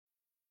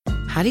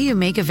How do you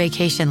make a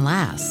vacation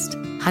last?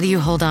 How do you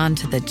hold on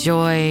to the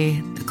joy,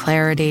 the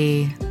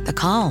clarity, the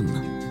calm?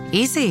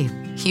 Easy.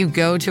 You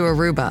go to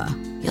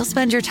Aruba. You'll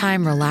spend your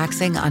time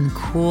relaxing on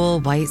cool,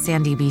 white,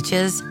 sandy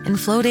beaches and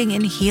floating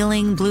in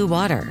healing blue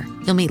water.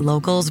 You'll meet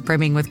locals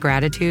brimming with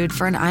gratitude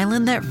for an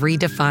island that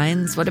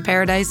redefines what a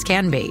paradise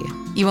can be.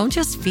 You won't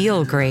just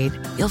feel great,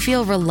 you'll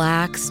feel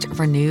relaxed,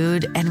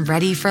 renewed, and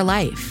ready for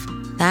life.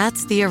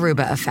 That's the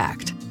Aruba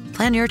effect.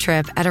 Plan your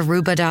trip at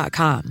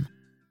Aruba.com.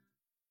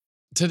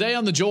 Today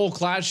on the Joel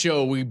Klatt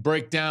Show, we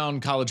break down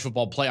college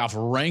football playoff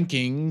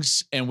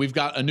rankings, and we've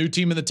got a new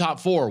team in the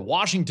top 4.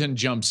 Washington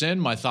jumps in.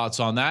 My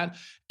thoughts on that.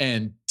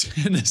 And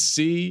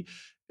Tennessee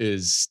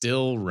is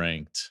still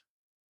ranked.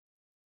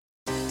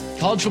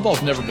 College football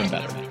has never been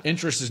better.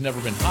 Interest has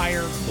never been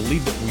higher. I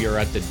believe that we are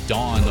at the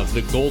dawn of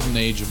the golden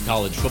age of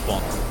college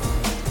football.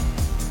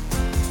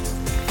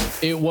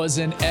 It was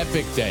an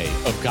epic day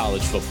of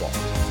college football.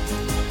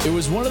 It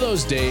was one of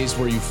those days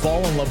where you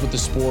fall in love with the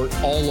sport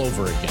all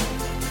over again.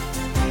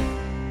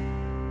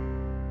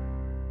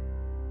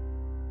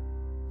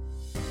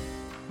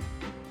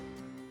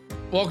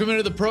 Welcome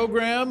into the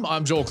program.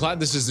 I'm Joel Klatt.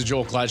 This is the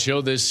Joel Klatt Show.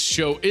 This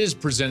show is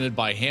presented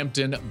by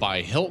Hampton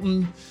by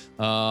Hilton.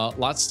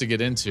 Lots to get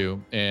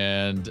into.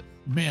 And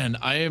man,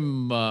 I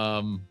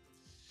am,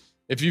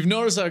 if you've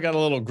noticed, I've got a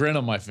little grin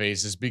on my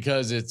face. It's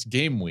because it's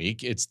game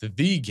week. It's the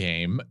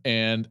game.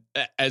 And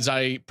as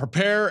I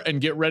prepare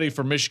and get ready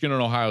for Michigan and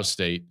Ohio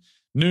State,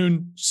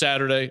 noon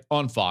Saturday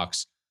on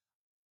Fox,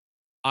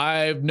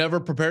 I've never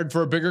prepared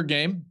for a bigger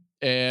game.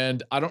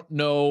 And I don't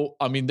know.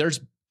 I mean,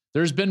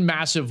 there's been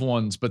massive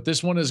ones, but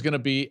this one is going to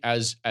be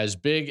as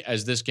big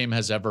as this game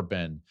has ever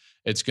been.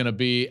 It's going to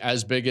be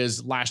as big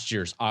as last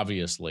year's,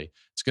 obviously.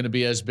 It's going to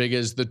be as big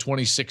as the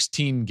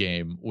 2016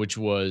 game, which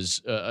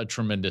was a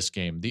tremendous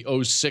game. The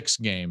 06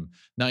 game,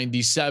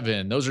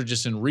 97. Those are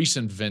just in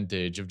recent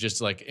vintage of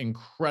just like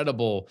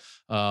incredible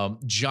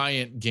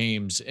giant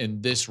games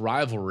in this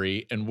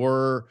rivalry. And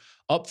we're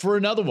up for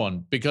another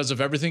one because of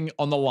everything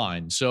on the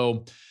line.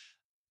 So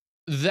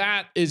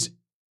that is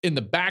in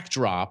the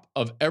backdrop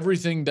of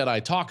everything that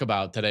I talk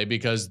about today,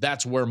 because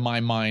that's where my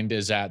mind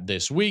is at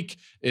this week.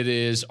 It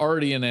is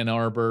already in Ann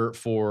Arbor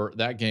for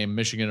that game,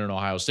 Michigan and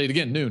Ohio State.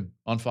 Again, noon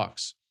on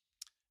Fox.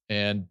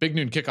 And big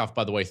noon kickoff,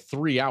 by the way,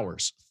 3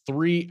 hours.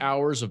 3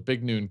 hours of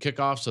big noon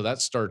kickoff. So that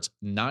starts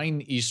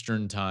 9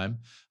 Eastern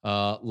time,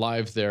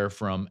 live there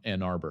from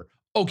Ann Arbor.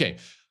 Okay.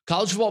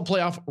 College football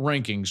playoff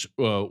rankings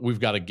we've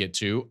got to get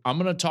to. I'm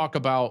going to talk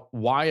about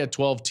why a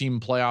 12-team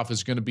playoff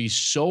is going to be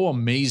so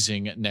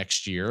amazing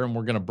next year, and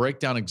we're going to break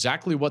down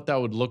exactly what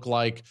that would look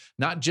like,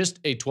 not just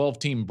a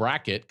 12-team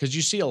bracket, because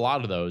you see a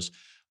lot of those,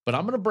 but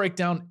I'm going to break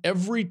down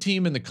every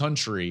team in the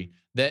country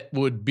that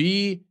would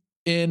be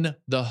in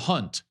the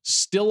hunt,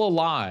 still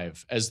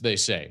alive, as they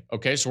say.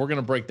 Okay, so we're going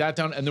to break that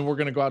down, and then we're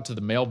going to go out to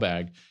the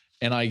mailbag,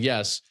 and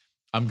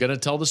I'm going to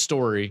tell the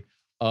story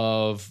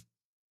of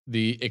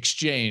the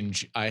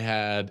exchange I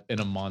had in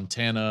a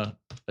Montana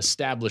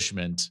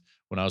establishment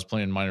when I was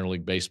playing minor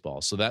league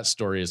baseball. So that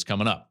story is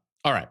coming up.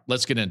 All right,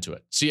 let's get into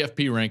it.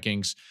 CFP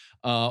rankings.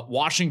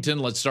 Washington,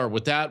 let's start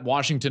with that.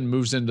 Washington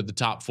moves into the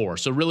top 4.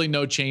 So really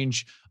no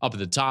change up at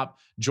the top.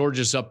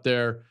 Georgia's up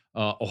there.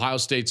 Ohio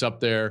State's up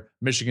there.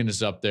 Michigan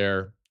is up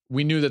there.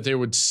 We knew that they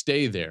would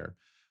stay there.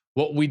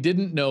 What we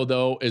didn't know,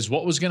 though, is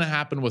what was going to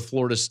happen with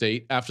Florida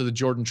State after the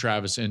Jordan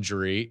Travis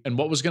injury and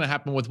what was going to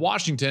happen with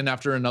Washington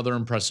after another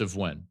impressive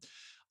win.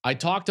 I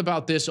talked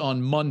about this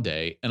on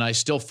Monday, and I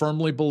still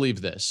firmly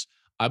believe this.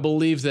 I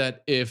believe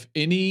that if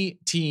any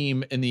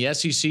team in the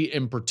SEC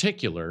in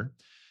particular,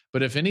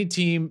 but if any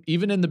team,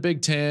 even in the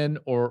Big Ten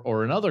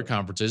or in other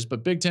conferences,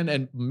 but Big Ten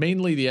and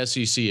mainly the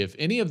SEC, if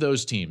any of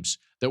those teams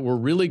that were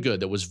really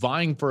good, that was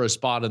vying for a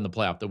spot in the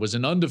playoff, that was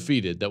an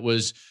undefeated, that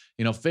was,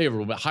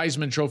 favorable, but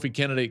Heisman Trophy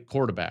candidate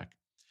quarterback,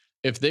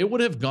 if they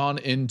would have gone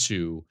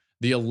into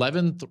the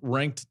 11th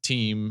ranked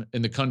team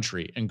in the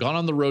country and gone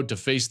on the road to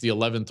face the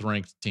 11th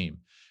ranked team,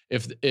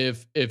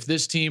 if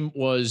this team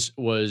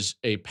was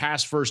a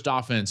pass first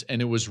offense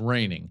and it was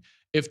raining,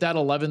 if that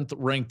 11th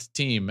ranked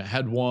team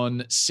had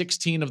won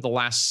 16 of the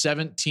last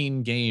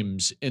 17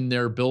 games in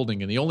their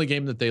building, and the only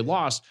game that they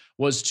lost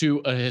was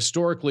to a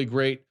historically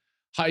great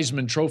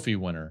Heisman Trophy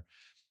winner,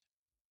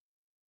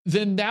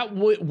 then that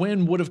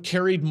win would have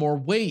carried more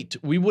weight.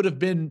 We would have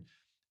been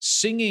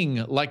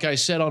singing, like I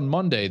said on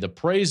Monday, the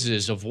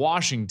praises of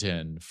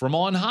Washington from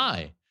on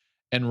high,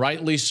 and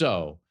rightly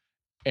so.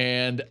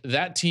 And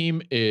that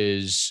team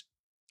is,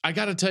 I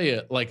got to tell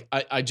you, like,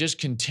 I just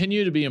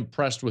continue to be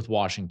impressed with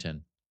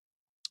Washington.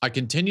 I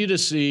continue to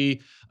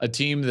see a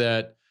team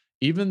that,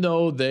 even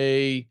though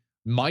they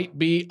might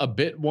be a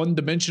bit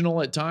one-dimensional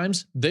at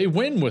times, they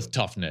win with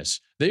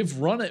toughness. They've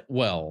run it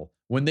well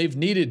when they've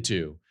needed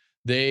to.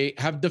 They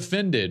have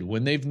defended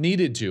when they've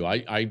needed to.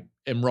 I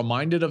am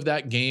reminded of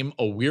that game,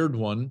 a weird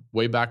one,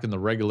 way back in the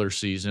regular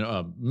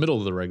season, middle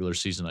of the regular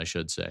season, I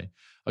should say,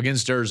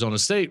 against Arizona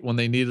State when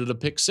they needed a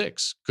pick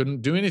 6.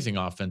 Couldn't do anything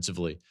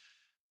offensively,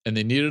 and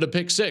they needed a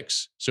pick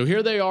 6. So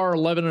here they are,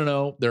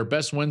 11-0. Their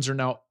best wins are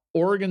now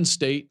Oregon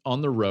State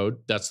on the road.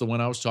 That's the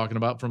one I was talking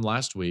about from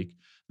last week.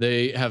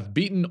 They have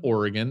beaten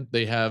Oregon.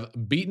 They have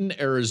beaten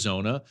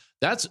Arizona.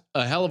 That's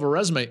a hell of a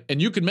resume.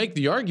 And you can make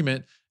the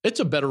argument it's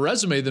a better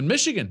resume than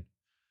Michigan.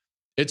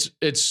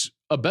 It's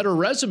a better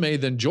resume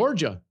than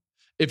Georgia.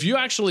 If you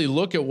actually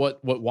look at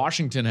what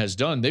Washington has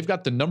done, they've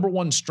got the number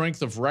one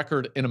strength of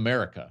record in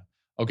America.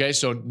 Okay,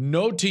 so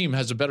no team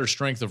has a better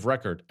strength of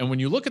record. And when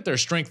you look at their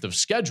strength of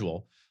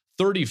schedule,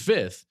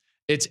 35th,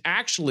 it's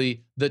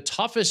actually the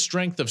toughest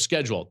strength of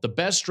schedule, the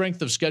best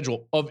strength of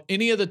schedule of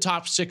any of the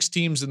top 6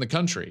 teams in the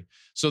country.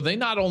 So they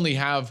not only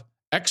have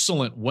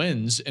excellent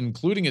wins,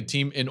 including a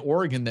team in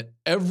Oregon that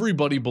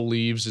everybody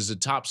believes is a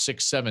top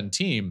 6, 7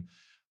 team,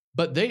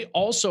 but they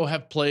also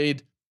have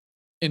played,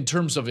 in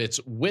terms of its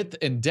width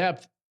and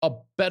depth, a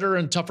better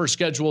and tougher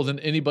schedule than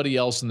anybody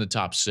else in the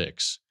top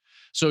 6.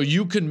 So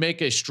you can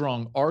make a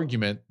strong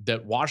argument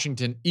that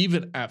Washington,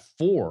 even at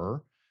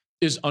 4,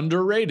 is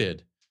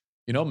underrated.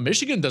 You know,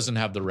 Michigan doesn't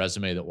have the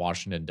resume that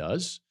Washington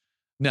does.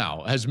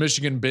 Now, has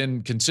Michigan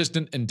been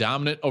consistent and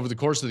dominant over the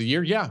course of the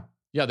year? Yeah,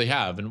 they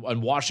have.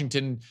 And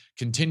Washington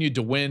continued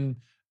to win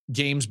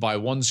games by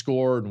 1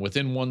 score and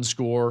within 1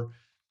 score.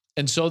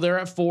 And so they're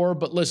at 4.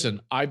 But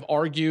listen, I've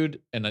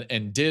argued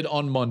and did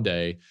on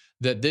Monday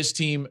that this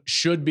team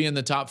should be in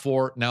the top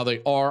 4. Now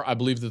they are. I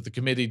believe that the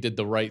committee did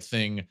the right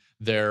thing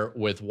there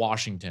with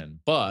Washington.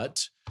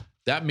 But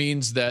that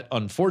means that,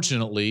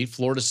 unfortunately,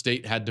 Florida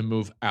State had to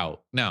move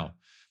out. Now,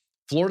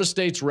 Florida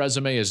State's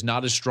resume is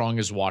not as strong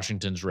as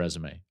Washington's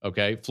resume,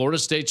 okay? Florida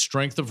State's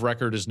strength of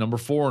record is number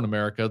 4 in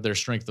America. Their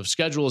strength of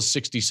schedule is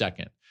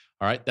 62nd,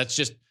 all right?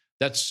 It's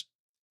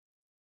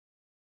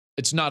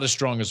not as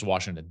strong as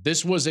Washington.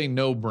 This was a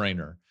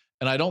no-brainer,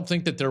 and I don't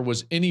think that there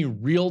was any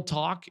real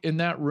talk in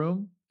that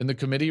room, in the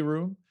committee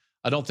room.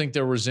 I don't think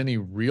there was any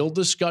real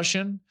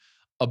discussion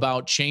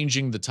about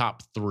changing the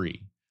top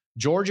 3.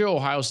 Georgia,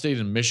 Ohio State,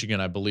 and Michigan,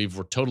 I believe,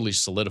 were totally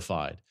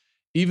solidified.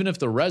 Even if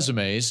the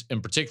resumes,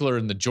 in particular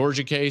in the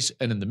Georgia case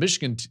and in the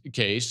Michigan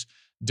case,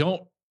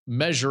 don't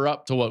measure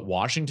up to what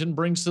Washington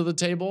brings to the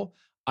table,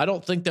 I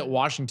don't think that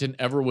Washington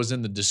ever was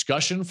in the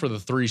discussion for the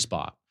 3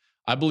 spot.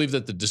 I believe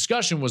that the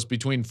discussion was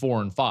between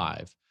 4 and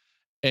 5.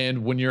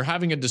 And when you're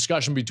having a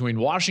discussion between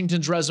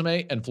Washington's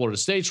resume and Florida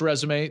State's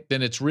resume,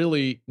 then it's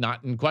really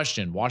not in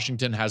question.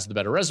 Washington has the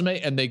better resume,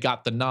 and they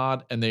got the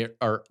nod, and they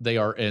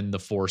are in the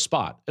 4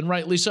 spot, and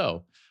rightly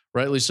so.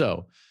 Rightly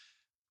so.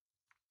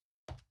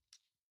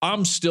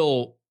 I'm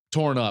still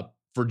torn up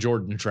for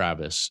Jordan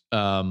Travis.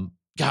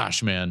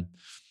 Gosh, man,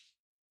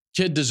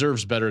 kid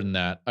deserves better than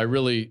that.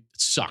 It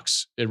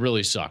sucks. It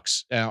really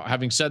sucks. Now,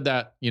 having said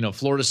that,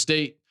 Florida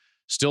State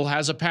still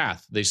has a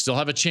path. They still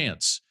have a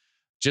chance.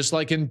 Just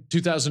like in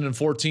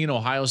 2014,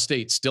 Ohio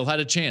State still had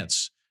a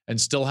chance and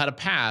still had a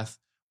path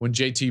when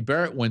JT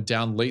Barrett went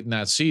down late in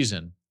that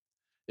season.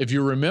 If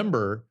you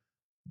remember,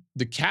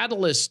 the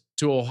catalyst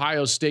to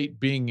Ohio State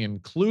being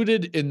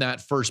included in that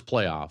first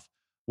playoff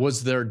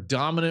was their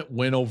dominant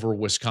win over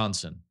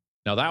Wisconsin.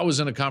 Now, that was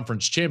in a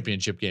conference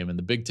championship game, in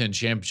the Big Ten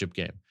championship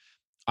game.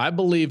 I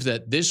believe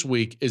that this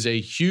week is a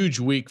huge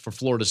week for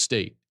Florida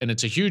State. And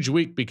it's a huge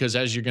week because,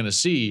 as you're going to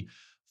see,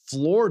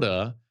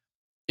 Florida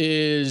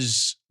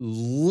is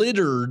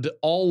littered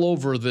all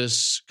over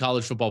this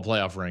college football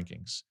playoff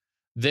rankings.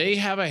 They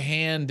have a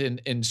hand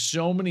in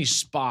so many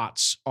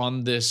spots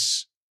on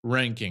this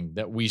ranking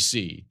that we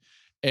see.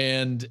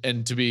 And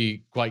to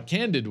be quite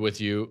candid with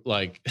you,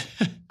 like,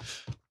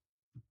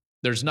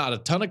 there's not a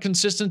ton of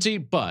consistency,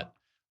 but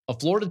a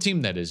Florida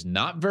team that is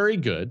not very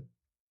good,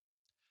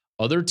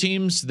 other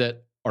teams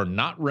that are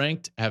not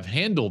ranked have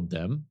handled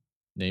them,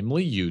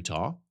 namely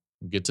Utah.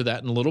 We'll get to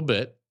that in a little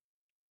bit.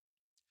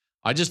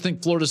 I just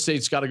think Florida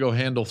State's got to go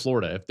handle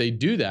Florida. If they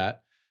do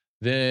that,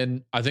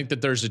 then I think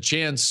that there's a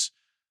chance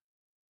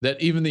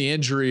that even the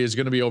injury is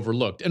going to be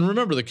overlooked. And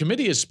remember, the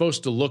committee is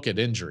supposed to look at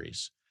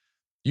injuries.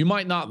 You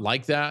might not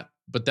like that,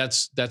 but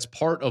that's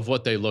part of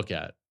what they look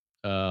at.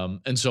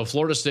 And so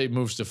Florida State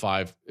moves to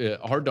 5.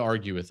 Hard to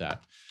argue with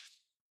that.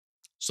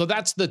 So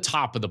that's the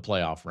top of the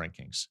playoff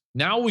rankings.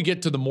 Now we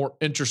get to the more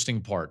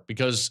interesting part,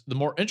 because the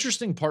more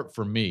interesting part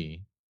for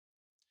me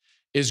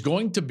is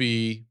going to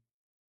be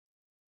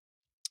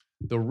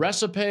the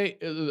recipe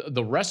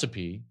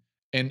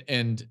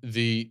and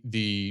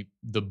the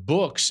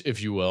books,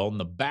 if you will, and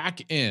the back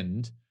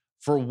end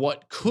for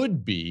what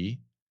could be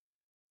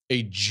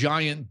a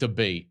giant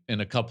debate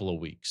in a couple of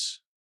weeks.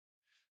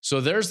 So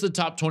there's the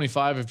top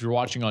 25 if you're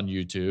watching on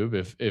YouTube.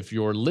 If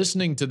you're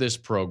listening to this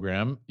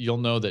program, you'll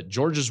know that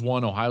Georgia's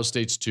 1, Ohio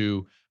State's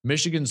 2,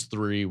 Michigan's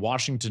 3,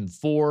 Washington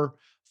 4,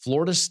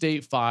 Florida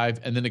State 5,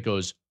 and then it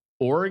goes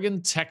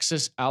Oregon,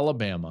 Texas,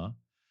 Alabama.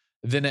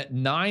 Then at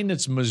 9,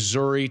 it's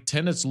Missouri,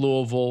 10, it's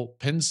Louisville,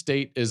 Penn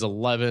State is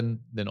 11,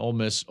 then Ole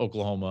Miss,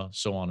 Oklahoma,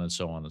 so on and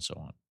so on and so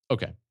on.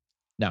 Okay,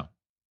 now,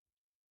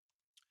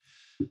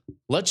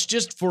 let's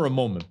just for a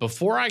moment,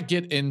 before I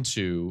get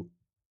into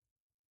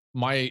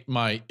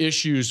my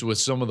issues with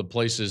some of the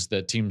places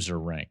that teams are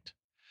ranked,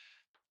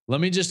 let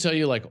me just tell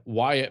you like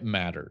why it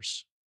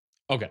matters.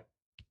 Okay.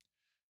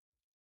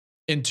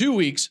 In 2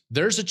 weeks,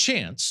 there's a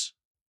chance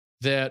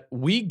that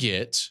we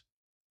get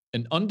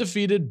an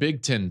undefeated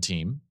Big Ten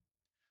team,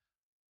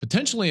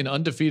 potentially an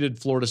undefeated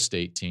Florida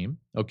State team,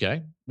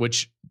 okay,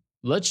 which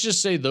let's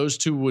just say those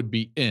two would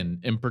be in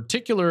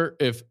particular,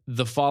 if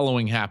the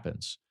following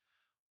happens.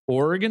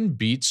 Oregon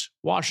beats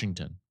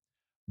Washington.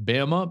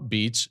 Bama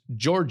beats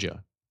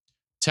Georgia.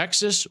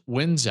 Texas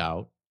wins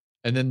out.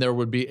 And then there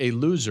would be a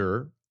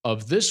loser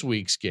of this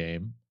week's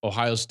game,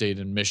 Ohio State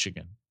and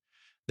Michigan.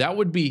 That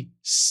would be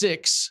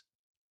 6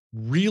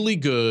 really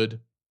good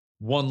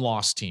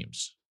one-loss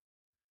teams.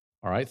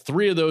 All right.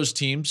 3 of those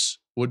teams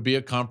would be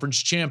a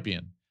conference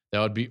champion. That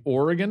would be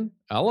Oregon,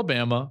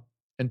 Alabama,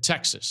 and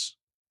Texas.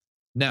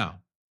 Now,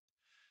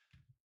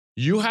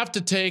 you have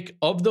to take,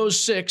 of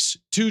those 6,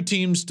 2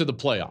 teams to the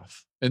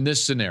playoff in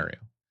this scenario.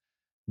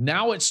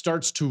 Now it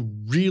starts to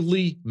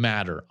really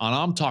matter, and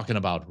I'm talking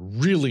about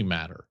really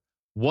matter,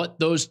 what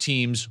those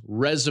teams'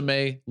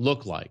 resume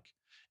look like.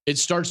 It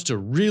starts to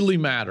really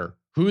matter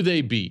who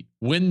they beat,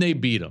 when they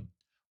beat them,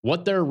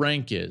 what their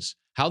rank is,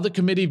 how the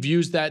committee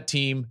views that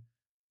team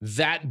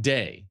that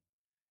day.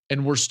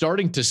 And we're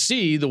starting to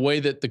see the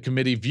way that the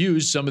committee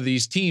views some of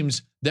these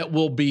teams that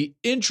will be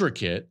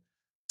intricate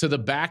to the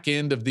back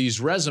end of these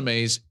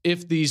resumes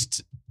if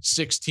these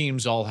 6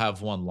 teams all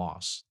have one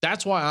loss.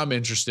 That's why I'm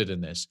interested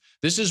in this.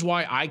 This is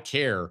why I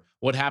care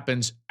what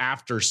happens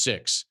after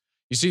 6.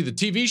 You see, the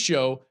TV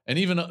show, and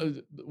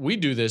even we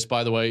do this,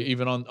 by the way,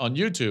 even on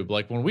YouTube.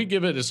 Like when we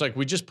give it, it's like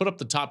we just put up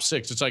the top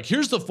 6. It's like,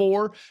 here's the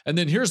 4, and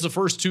then here's the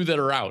first 2 that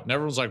are out. And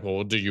everyone's like,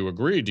 well, do you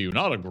agree? Do you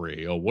not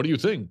agree? Oh, what do you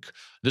think?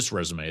 This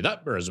resume,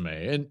 that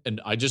resume.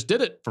 And I just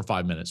did it for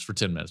 5 minutes, for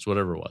 10 minutes,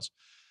 whatever it was.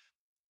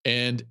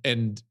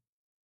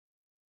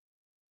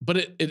 But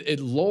it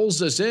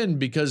lulls us in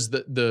because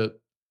the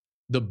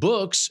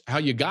books, how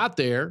you got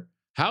there,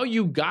 how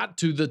you got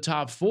to the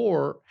top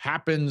 4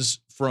 happens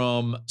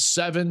from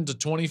 7 to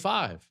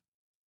 25.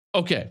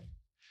 Okay.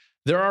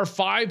 There are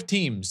 5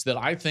 teams that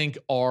I think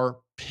are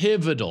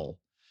pivotal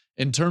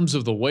in terms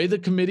of the way the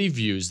committee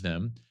views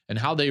them and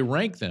how they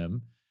rank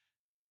them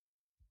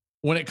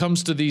when it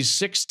comes to these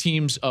 6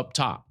 teams up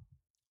top.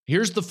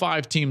 Here's the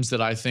 5 teams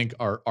that I think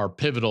are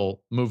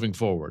pivotal moving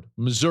forward: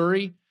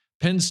 Missouri,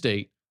 Penn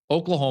State,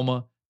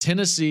 Oklahoma,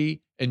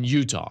 Tennessee, and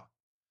Utah.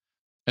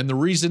 And the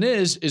reason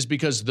is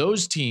because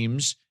those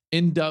teams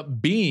end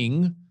up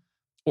being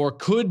or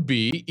could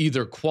be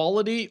either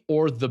quality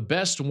or the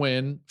best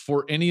win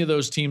for any of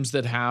those teams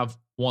that have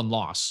one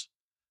loss.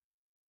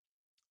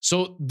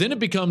 So then it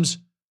becomes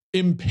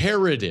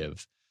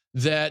imperative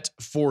that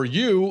for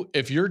you,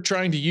 if you're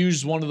trying to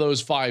use one of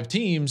those 5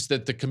 teams,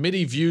 that the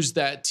committee views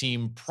that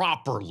team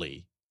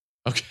properly.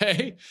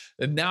 Okay?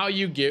 And now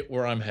you get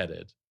where I'm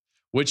headed,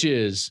 which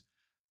is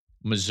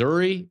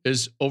Missouri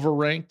is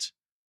overranked.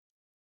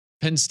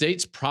 Penn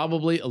State's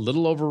probably a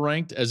little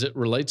overranked as it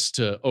relates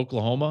to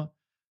Oklahoma.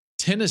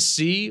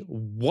 Tennessee,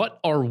 what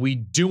are we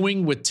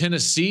doing with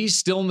Tennessee?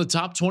 Still in the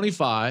top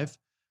 25.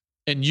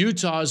 And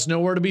Utah is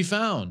nowhere to be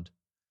found.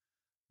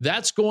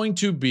 That's going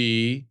to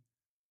be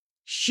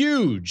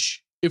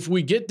huge if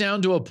we get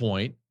down to a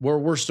point where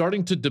we're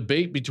starting to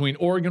debate between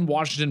Oregon,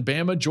 Washington,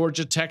 Bama,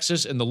 Georgia,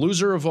 Texas, and the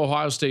loser of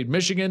Ohio State,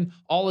 Michigan,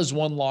 all as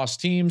one-loss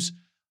teams,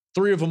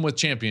 3 of them with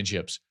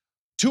championships.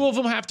 2 of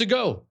them have to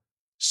go.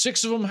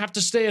 6 of them have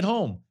to stay at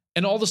home.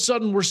 And all of a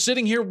sudden, we're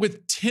sitting here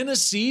with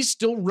Tennessee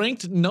still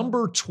ranked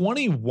number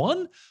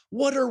 21.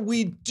 What are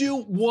we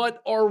doing?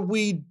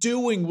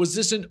 Was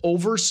this an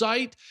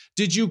oversight?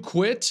 Did you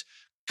quit?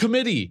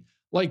 Committee,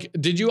 like,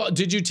 did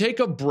you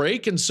take a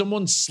break and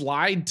someone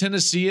slide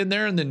Tennessee in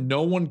there and then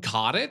no one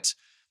caught it?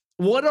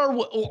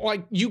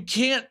 You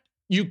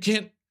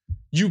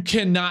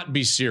cannot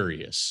be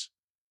serious.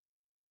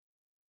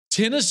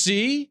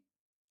 Tennessee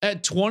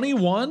at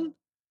 21?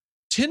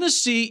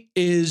 Tennessee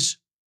is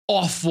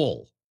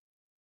awful.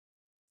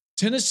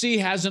 Tennessee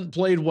hasn't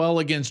played well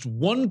against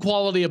one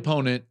quality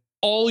opponent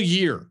all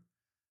year.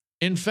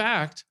 In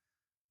fact,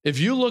 if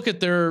you look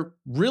at their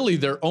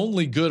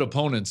only good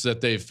opponents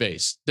that they've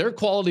faced, their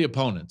quality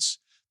opponents,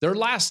 their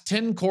last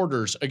 10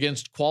 quarters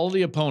against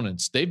quality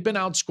opponents, they've been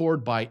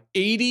outscored by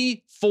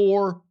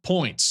 84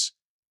 points.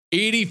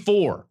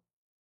 84.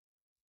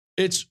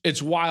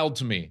 It's wild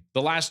to me.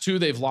 The last 2,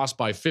 they've lost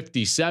by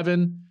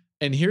 57.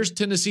 And here's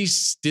Tennessee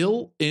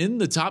still in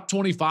the top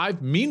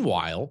 25.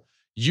 Meanwhile,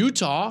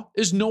 Utah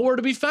is nowhere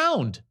to be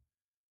found.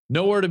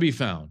 Nowhere to be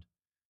found.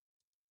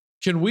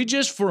 Can we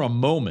just for a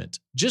moment,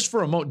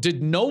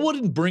 did no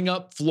one bring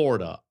up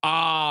Florida?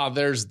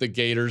 There's the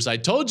Gators. I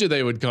told you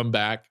they would come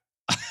back.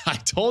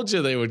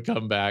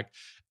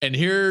 And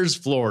here's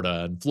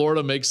Florida. And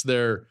Florida makes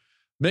their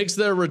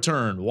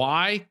return.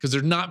 Why? Because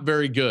they're not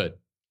very good.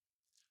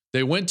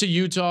 They went to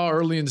Utah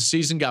early in the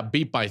season, got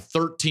beat by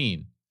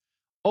 13.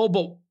 Oh,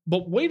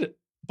 but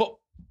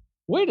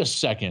wait a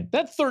second.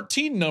 That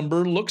 13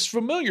 number looks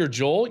familiar,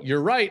 Joel.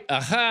 You're right.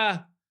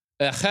 Aha.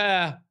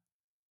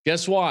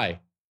 Guess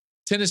why?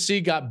 Tennessee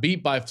got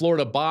beat by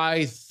Florida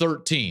by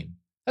 13.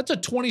 That's a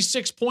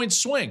 26-point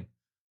swing.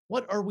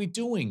 What are we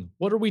doing?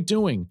 Who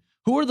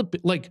are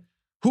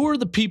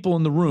the people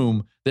in the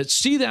room that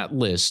see that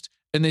list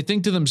And they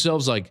think to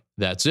themselves like,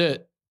 that's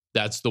it.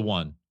 That's the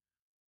one.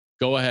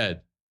 Go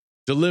ahead.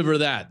 Deliver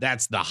that.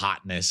 That's the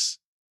hotness.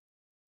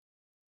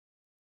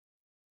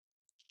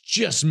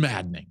 Just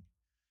maddening.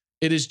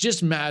 It is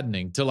just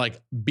maddening to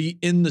like be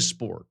in the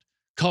sport,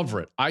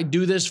 cover it. I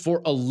do this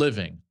for a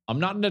living. I'm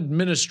not an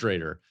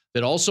administrator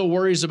that also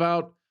worries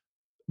about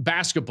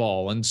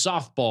basketball and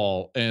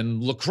softball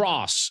and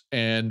lacrosse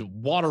and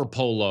water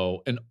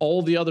polo and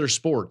all the other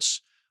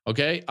sports.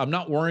 Okay. I'm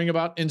not worrying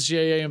about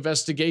NCAA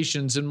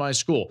investigations in my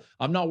school.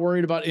 I'm not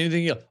worried about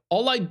anything else.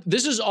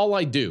 This is all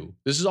I do.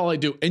 This is all I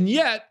do. And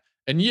yet,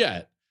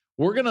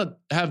 we're going to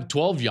have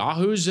 12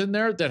 yahoos in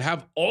there that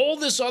have all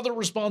this other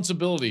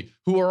responsibility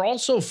who are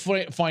also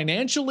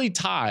financially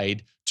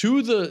tied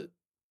to the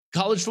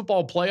college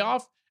football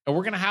playoff. And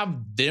we're going to have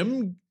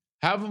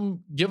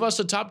them give us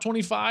a top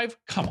 25.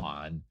 Come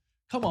on.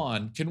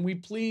 Can we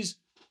please,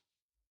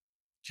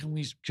 can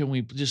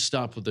we just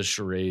stop with the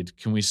charade?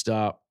 Can we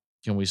stop?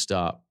 I'm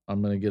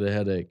going to get a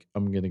headache.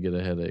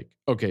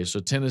 Okay. So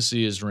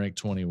Tennessee is ranked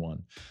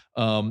 21.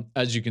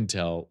 As you can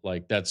tell,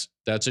 like that's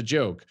a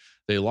joke.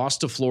 They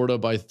lost to Florida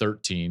by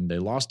 13. They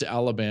lost to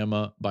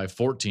Alabama by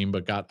 14,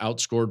 but got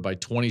outscored by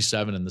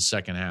 27 in the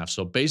second half.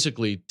 So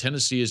basically,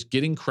 Tennessee is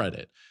getting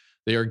credit.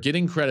 They are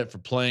getting credit for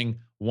playing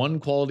one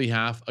quality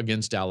half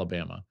against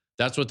Alabama.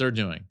 That's what they're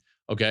doing.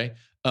 Okay.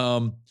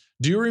 Do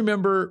you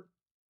remember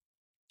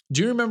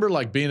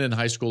like being in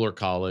high school or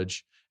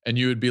college and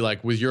you would be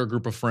like with your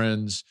group of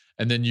friends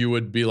and then you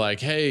would be like,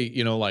 hey,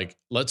 like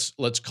let's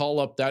call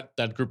up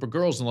that group of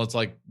girls and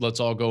let's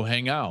all go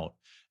hang out.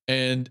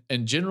 And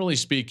generally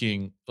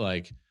speaking,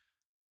 like,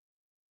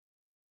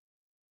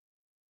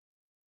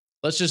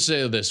 let's just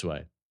say it this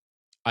way.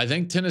 I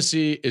think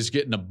Tennessee is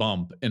getting a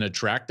bump in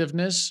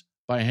attractiveness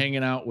by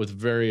hanging out with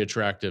very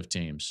attractive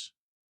teams.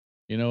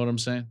 You know what I'm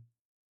saying?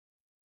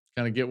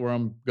 Kind of get where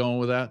I'm going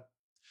with that?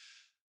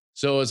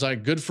 So it's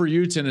like, good for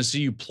you, Tennessee.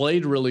 You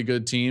played really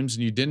good teams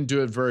and you didn't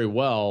do it very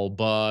well,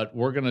 but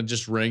we're going to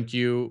just rank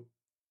you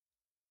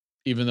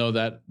even though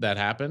that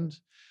happened.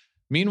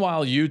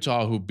 Meanwhile,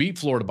 Utah, who beat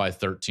Florida by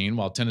 13,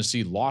 while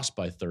Tennessee lost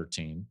by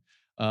 13,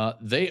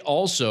 they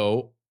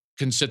also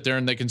can sit there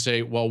and they can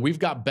say, well, we've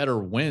got better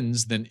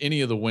wins than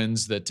any of the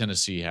wins that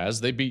Tennessee has.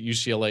 They beat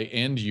UCLA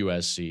and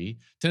USC.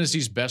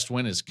 Tennessee's best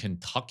win is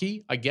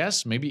Kentucky, I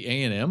guess, maybe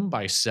A&M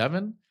by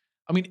 7.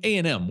 I mean,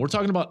 A&M, we're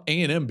talking about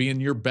A&M being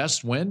your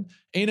best win.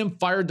 A&M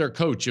fired their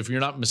coach, if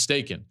you're not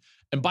mistaken.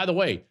 And by the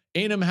way,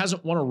 A&M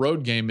hasn't won a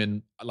road game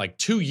in like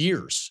 2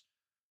 years.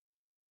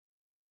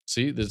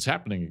 See, that's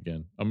happening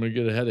again. I'm going to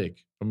get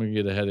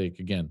a headache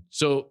again.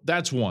 So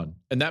that's one.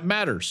 And that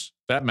matters.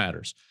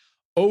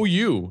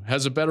 OU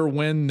has a better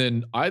win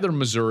than either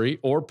Missouri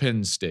or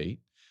Penn State.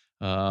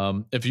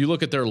 If you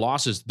look at their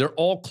losses, they're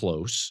all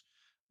close.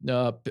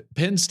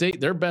 Penn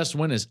State, their best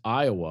win is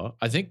Iowa.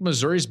 I think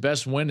Missouri's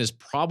best win is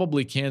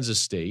probably Kansas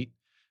State.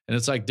 And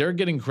it's like they're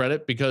getting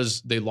credit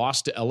because they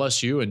lost to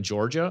LSU and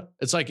Georgia.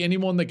 It's like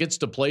anyone that gets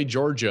to play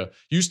Georgia,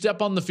 you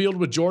step on the field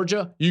with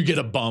Georgia, you get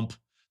a bump.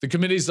 The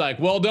committee's like,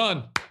 well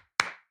done.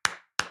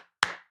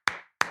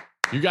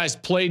 You guys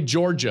played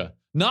Georgia.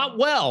 Not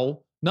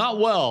well.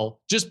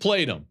 Just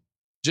played them.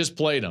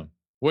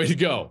 Way to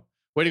go.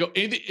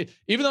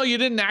 Even though you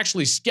didn't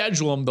actually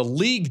schedule them, the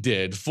league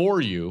did for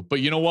you.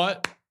 But you know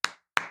what?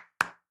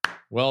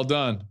 Well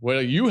done.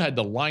 Well, you had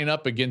to line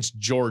up against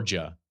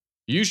Georgia.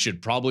 You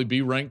should probably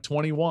be ranked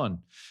 21.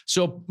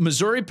 So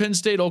Missouri, Penn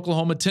State,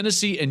 Oklahoma,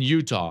 Tennessee, and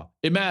Utah.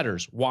 It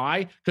matters.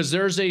 Why? Because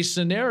there's a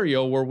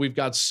scenario where we've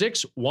got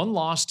 6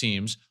 one-loss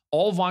teams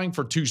all vying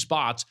for 2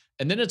 spots,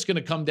 and then it's going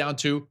to come down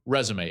to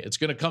resume. It's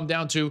going to come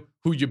down to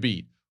who you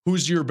beat.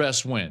 Who's your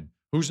best win?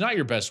 Who's not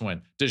your best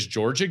win? Does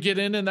Georgia get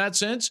in that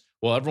sense?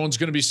 Well, everyone's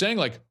going to be saying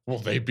like, well,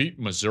 they beat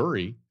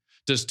Missouri.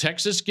 Does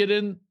Texas get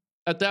in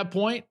at that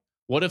point?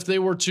 What if they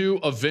were to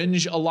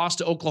avenge a loss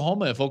to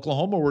Oklahoma? If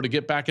Oklahoma were to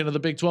get back into the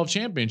Big 12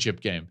 championship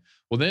game,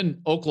 well,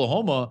 then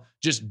Oklahoma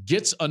just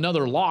gets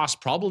another loss,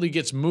 probably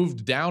gets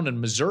moved down,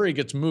 and Missouri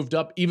gets moved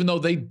up, even though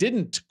they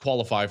didn't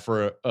qualify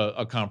for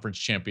a conference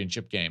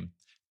championship game.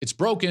 It's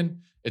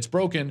broken.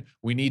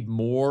 We need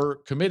more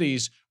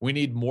committees. We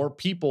need more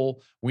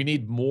people. We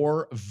need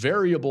more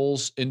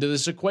variables into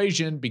this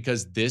equation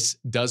because this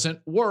doesn't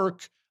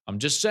work. I'm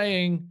just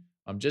saying.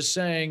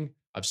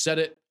 I've said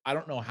it, I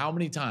don't know how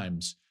many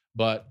times.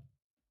 But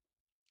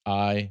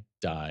I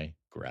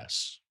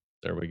digress.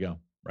 There we go.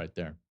 Right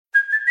there.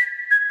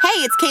 Hey,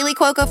 it's Kaylee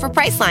Cuoco for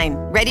Priceline.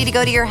 Ready to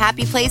go to your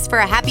happy place for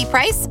a happy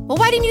price? Well,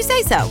 why didn't you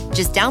say so?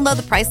 Just download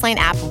the Priceline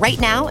app right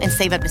now and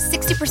save up to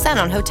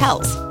 60% on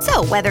hotels.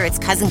 So whether it's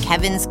Cousin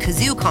Kevin's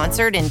Kazoo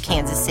Concert in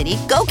Kansas City,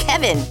 go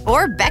Kevin,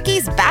 or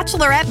Becky's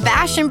Bachelorette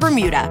Bash in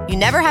Bermuda, you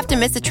never have to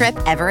miss a trip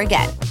ever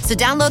again. So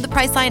download the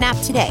Priceline app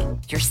today.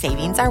 Your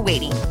savings are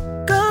waiting.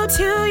 Go to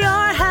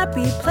your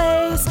happy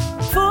place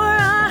for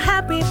a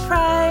happy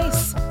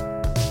price.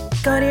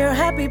 Go to your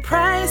happy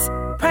price,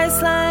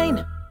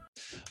 Priceline.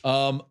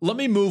 Let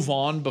me move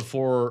on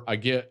before I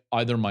get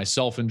either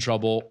myself in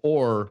trouble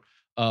or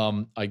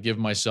I give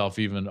myself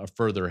even a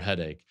further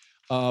headache.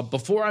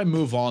 Before I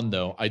move on,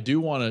 though, I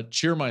do want to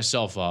cheer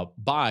myself up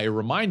by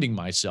reminding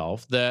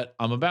myself that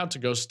I'm about to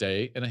go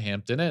stay in a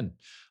Hampton Inn.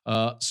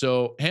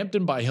 So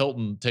Hampton by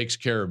Hilton takes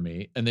care of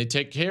me, and they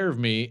take care of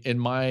me in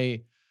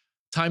my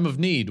time of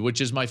need,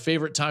 which is my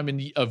favorite time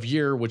of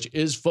year, which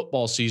is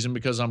football season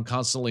because I'm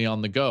constantly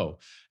on the go.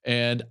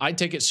 And I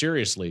take it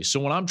seriously. So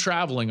when I'm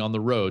traveling on the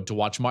road to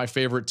watch my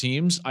favorite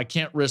teams, I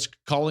can't risk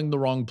calling the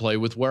wrong play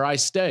with where I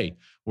stay.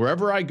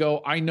 Wherever I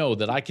go, I know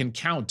that I can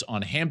count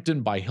on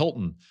Hampton by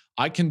Hilton.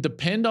 I can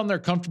depend on their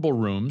comfortable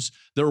rooms,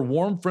 their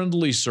warm,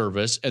 friendly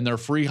service, and their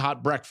free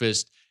hot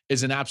breakfast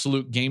is an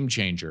absolute game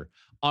changer.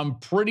 I'm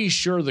pretty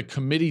sure the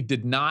committee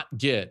did not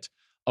get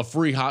a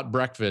free hot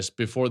breakfast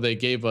before they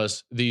gave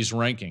us these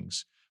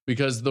rankings,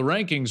 because the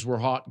rankings were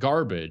hot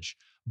garbage,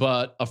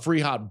 but a free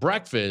hot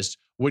breakfast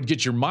would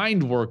get your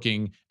mind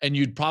working and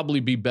you'd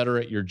probably be better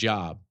at your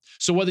job.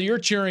 So whether you're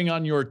cheering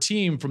on your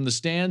team from the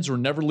stands or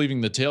never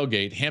leaving the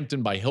tailgate,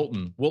 Hampton by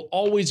Hilton will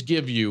always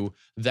give you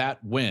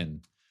that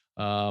win.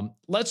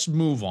 Let's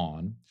move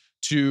on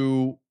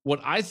to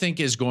what I think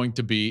is going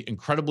to be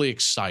incredibly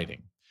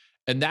exciting.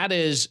 And that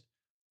is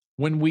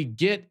when we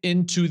get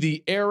into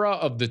the era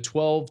of the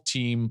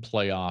 12-team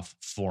playoff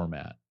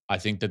format. I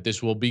think that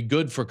this will be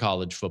good for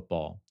college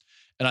football.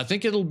 And I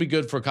think it'll be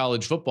good for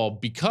college football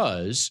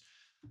because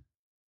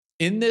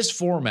in this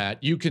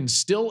format, you can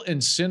still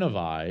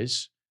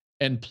incentivize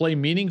and play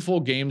meaningful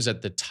games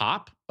at the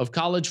top of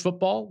college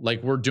football,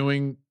 like we're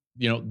doing,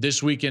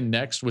 this weekend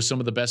next with some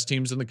of the best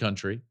teams in the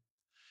country.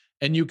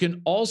 And you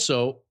can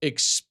also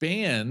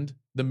expand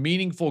the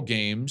meaningful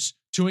games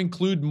to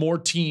include more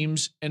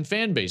teams and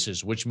fan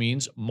bases, which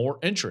means more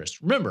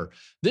interest. Remember,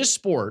 this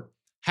sport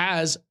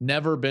has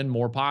never been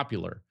more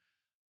popular.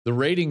 The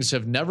ratings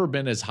have never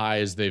been as high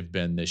as they've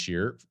been this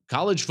year.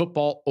 College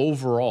football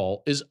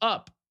overall is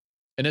up,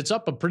 and it's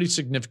up a pretty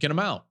significant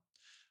amount.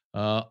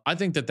 I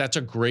think that that's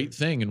a great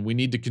thing, and we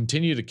need to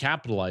continue to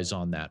capitalize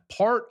on that.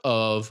 Part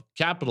of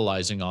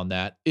capitalizing on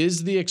that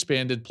is the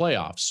expanded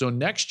playoffs. So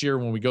next year,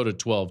 when we go to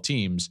 12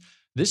 teams,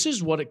 this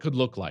is what it could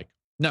look like.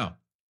 Now,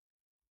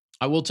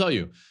 I will tell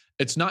you,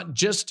 it's not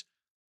just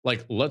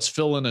like, let's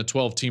fill in a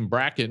 12-team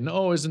bracket and,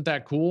 oh, isn't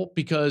that cool?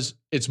 Because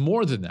it's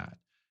more than that.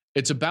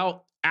 It's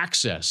about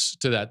access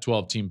to that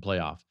 12-team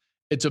playoff.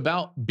 It's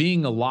about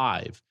being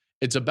alive.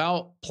 It's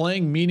about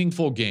playing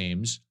meaningful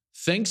games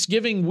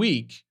Thanksgiving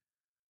week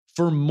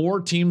for more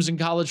teams in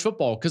college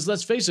football. Because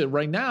let's face it,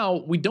 right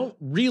now, we don't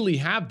really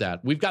have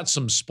that. We've got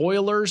some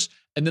spoilers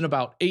and then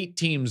about 8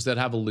 teams that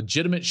have a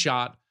legitimate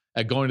shot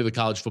at going to the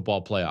college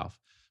football playoff.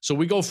 So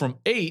we go from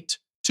 8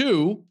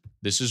 to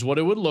this is what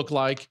it would look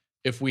like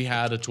if we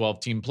had a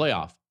 12-team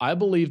playoff. I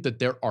believe that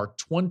there are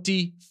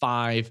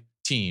 25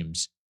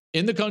 teams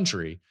in the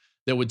country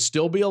that would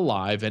still be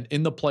alive and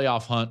in the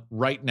playoff hunt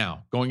right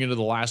now, going into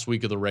the last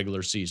week of the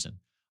regular season.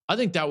 I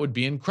think that would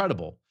be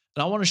incredible.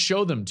 And I want to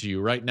show them to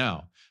you right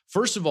now.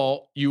 First of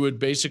all, you would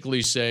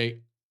basically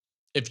say,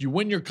 if you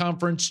win your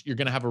conference, you're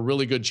going to have a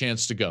really good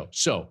chance to go.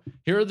 So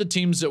here are the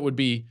teams that would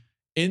be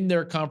in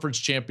their conference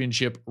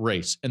championship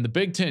race. In the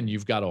Big Ten,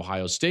 you've got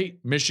Ohio State,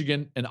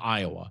 Michigan, and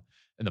Iowa.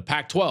 In the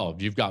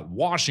Pac-12, you've got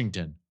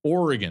Washington,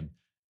 Oregon,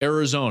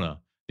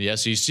 Arizona. The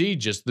SEC,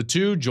 just the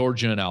 2,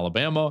 Georgia and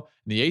Alabama.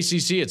 In the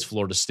ACC, it's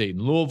Florida State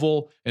and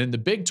Louisville. And in the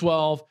Big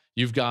 12,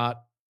 you've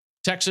got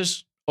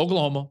Texas,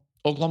 Oklahoma,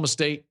 Oklahoma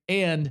State,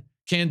 and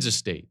Kansas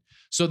State.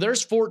 So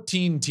there's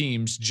 14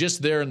 teams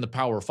just there in the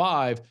Power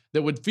 5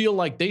 that would feel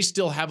like they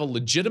still have a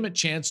legitimate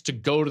chance to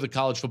go to the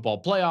college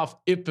football playoff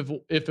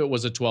if it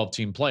was a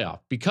 12-team playoff,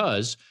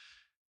 because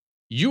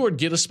you would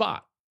get a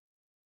spot.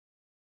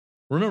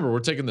 Remember, we're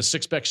taking the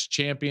 6 best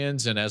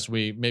champions, and as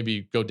we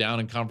maybe go down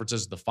in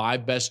conferences, the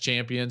 5 best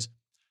champions.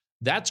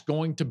 That's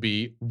going to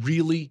be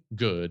really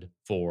good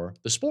for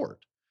the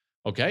sport.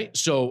 Okay,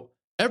 so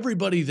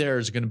everybody there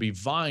is going to be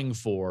vying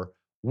for,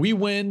 we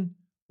win,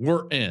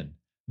 we're in.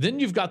 Then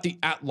you've got the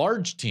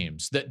at-large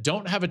teams that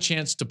don't have a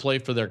chance to play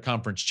for their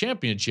conference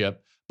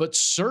championship, but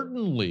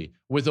certainly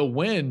with a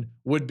win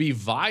would be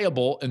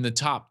viable in the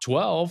top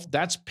 12.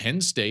 That's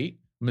Penn State,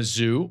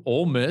 Mizzou,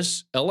 Ole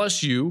Miss,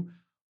 LSU,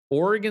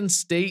 Oregon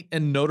State,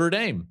 and Notre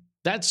Dame.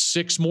 That's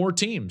 6 more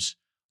teams.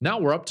 Now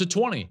we're up to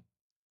 20.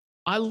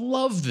 I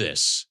love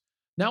this.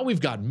 Now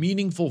we've got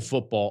meaningful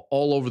football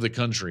all over the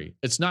country.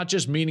 It's not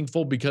just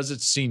meaningful because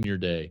it's senior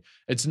day.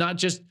 It's not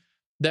just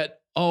that,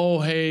 oh,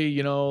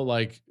 hey,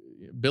 like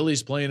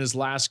Billy's playing his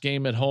last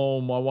game at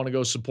home. I want to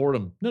go support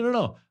him.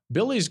 No.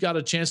 Billy's got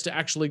a chance to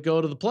actually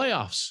go to the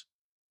playoffs,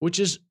 which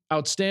is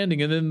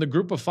outstanding. And then the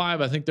group of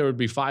 5, I think there would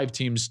be 5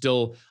 teams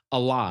still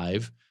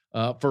alive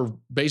for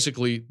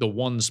basically the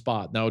one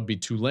spot. That would be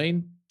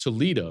Tulane,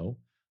 Toledo,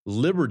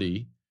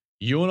 Liberty,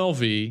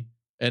 UNLV,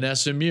 and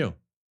SMU.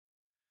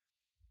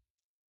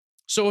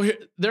 So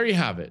there you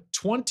have it.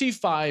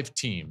 25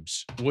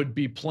 teams would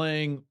be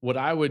playing what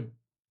I would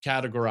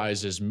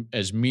categorize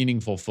as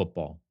meaningful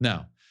football.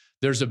 Now,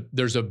 there's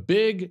a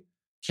big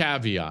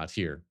caveat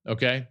here,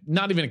 okay?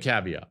 Not even a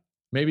caveat.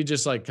 Maybe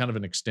just like kind of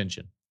an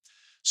extension.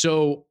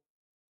 So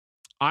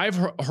I've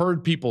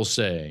heard people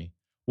say,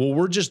 well,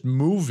 we're just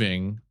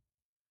moving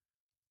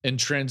and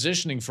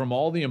transitioning from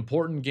all the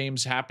important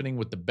games happening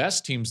with the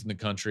best teams in the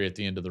country at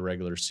the end of the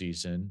regular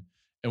season,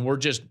 and we're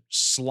just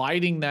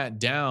sliding that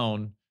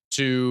down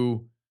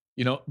to,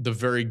 the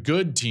very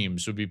good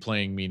teams would be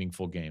playing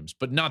meaningful games,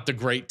 but not the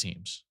great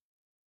teams.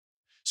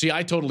 See,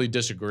 I totally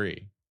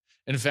disagree.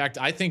 In fact,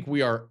 I think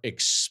we are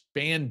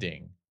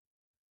expanding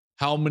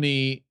how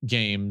many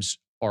games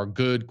are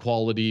good,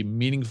 quality,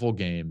 meaningful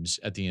games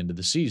at the end of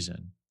the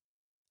season,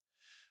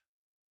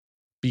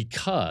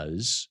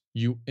 because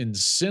you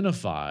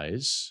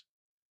incentivize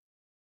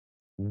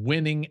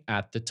winning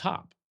at the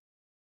top.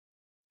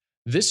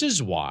 This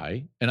is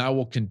why, and I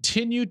will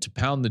continue to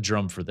pound the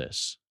drum for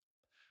this,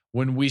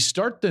 when we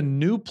start the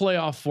new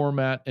playoff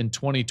format in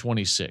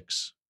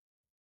 2026,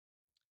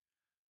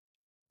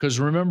 because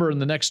remember, in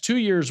the next 2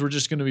 years, we're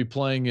just going to be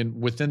playing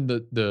within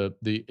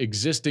the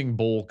existing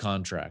bowl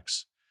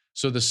contracts.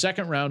 So the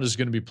second round is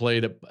going to be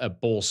played at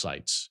bowl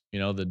sites.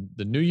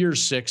 The New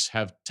Year's Six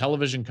have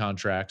television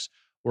contracts.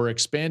 We're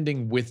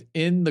expanding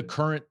within the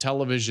current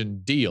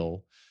television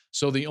deal.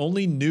 So the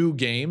only new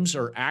games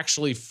are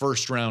actually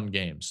first round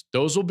games.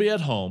 Those will be at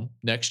home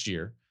next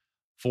year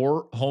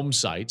for home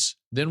sites.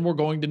 Then we're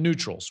going to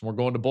neutrals. We're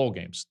going to bowl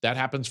games. That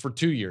happens for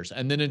 2 years.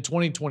 And then in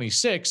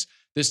 2026,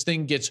 this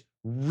thing gets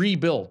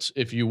rebuilt,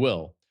 if you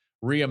will,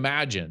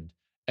 reimagined.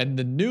 And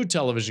the new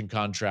television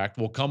contract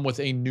will come with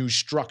a new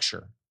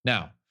structure.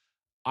 Now,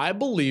 I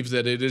believe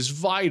that it is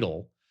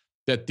vital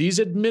that these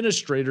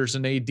administrators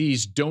and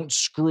ADs don't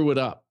screw it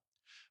up,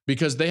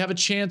 because they have a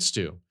chance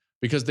to,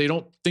 because they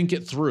don't think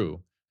it through,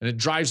 and it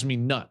drives me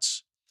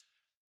nuts.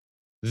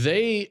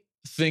 They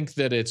think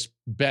that it's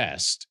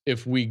best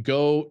if we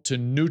go to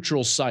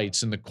neutral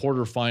sites in the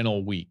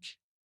quarterfinal week.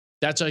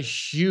 That's a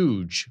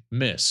huge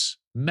miss,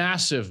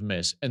 massive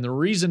miss. And the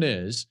reason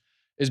is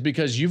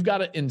because you've got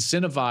to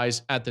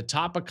incentivize at the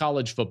top of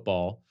college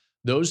football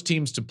those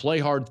teams to play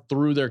hard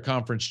through their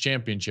conference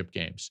championship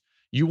games.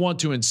 You want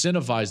to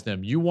incentivize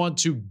them. You want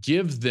to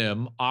give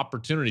them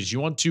opportunities.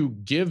 You want to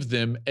give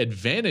them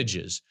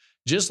advantages,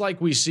 just like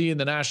we see in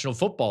the National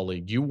Football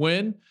League. You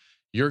win,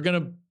 you're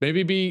going to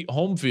maybe be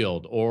home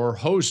field or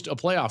host a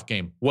playoff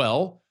game.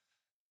 Well,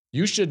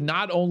 you should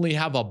not only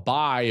have a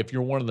bye if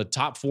you're one of the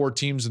top 4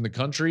 teams in the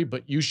country,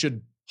 but you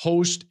should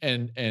host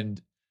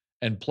and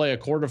play a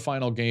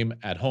quarterfinal game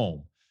at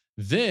home.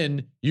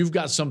 Then you've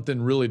got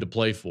something really to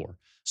play for.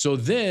 So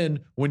then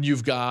when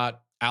you've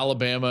got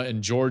Alabama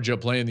and Georgia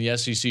playing the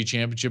SEC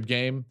championship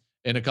game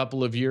in a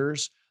couple of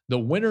years, the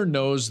winner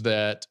knows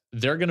that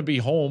they're going to be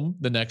home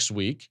the next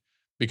week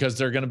because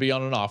they're going to be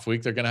on an off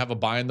week. They're going to have a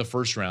bye in the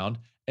first round,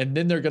 and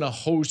then they're going to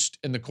host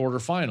in the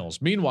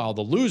quarterfinals. Meanwhile,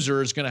 the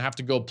loser is going to have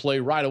to go play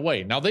right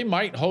away. Now, they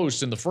might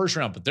host in the first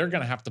round, but they're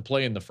going to have to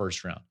play in the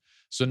first round.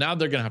 So now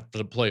they're going to have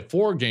to play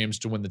 4 games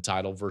to win the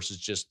title versus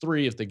just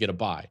 3 if they get a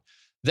bye.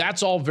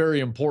 That's all very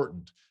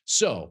important.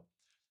 So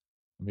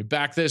let me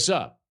back this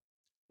up.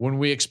 When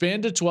we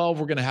expand to 12,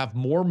 we're going to have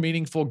more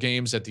meaningful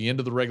games at the end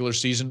of the regular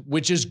season,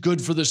 which is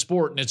good for the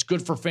sport, and it's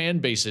good for fan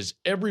bases.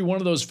 Every one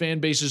of those fan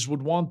bases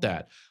would want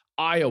that.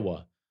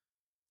 Iowa,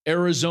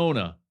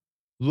 Arizona,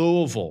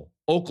 Louisville,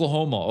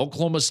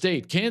 Oklahoma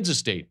State, Kansas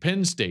State,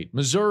 Penn State,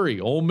 Missouri,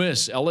 Ole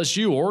Miss,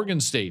 LSU, Oregon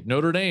State,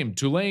 Notre Dame,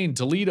 Tulane,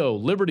 Toledo,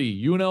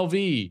 Liberty,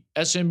 UNLV,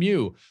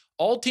 SMU,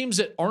 all teams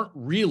that aren't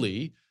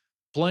really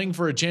playing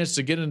for a chance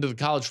to get into the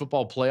college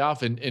football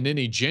playoff in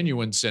any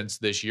genuine sense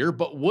this year,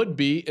 but would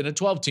be in a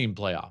 12-team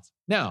playoff.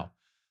 Now,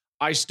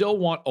 I still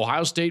want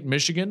Ohio State,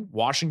 Michigan,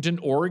 Washington,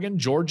 Oregon,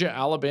 Georgia,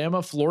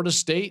 Alabama, Florida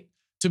State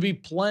to be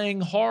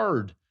playing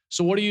hard.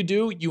 So what do?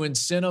 You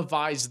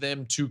incentivize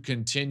them to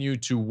continue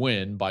to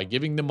win by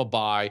giving them a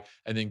bye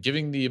and then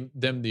giving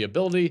them the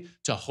ability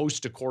to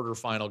host a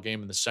quarterfinal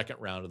game in the second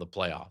round of the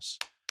playoffs.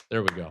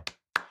 There we go.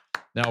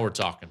 Now we're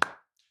talking.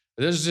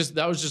 That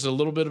was just a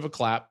little bit of a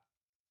clap,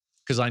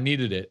 because I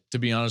needed it, to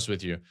be honest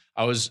with you.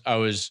 I was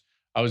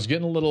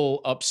getting a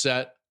little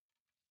upset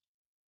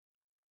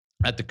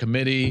at the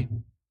committee,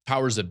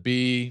 powers that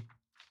be.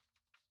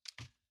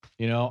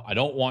 I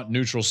don't want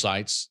neutral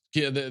sites.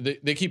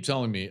 They keep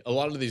telling me, a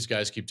lot of these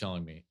guys keep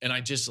telling me, and I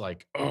just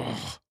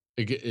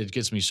it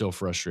gets me so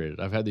frustrated.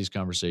 I've had these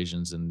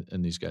conversations, and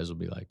these guys will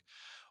be like,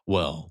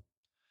 well,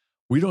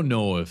 we don't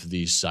know if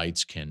these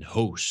sites can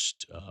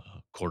host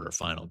a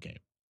quarterfinal game.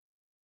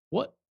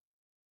 What?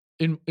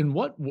 In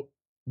what?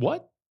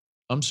 What?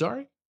 I'm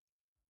sorry?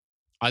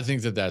 I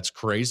think that that's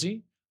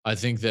crazy. I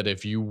think that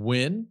if you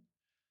win,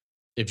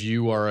 if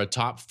you are a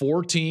top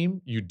 4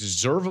 team, you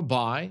deserve a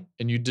bye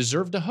and you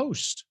deserve to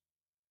host,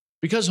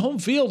 because home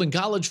field in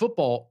college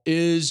football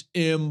is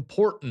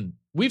important.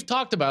 We've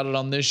talked about it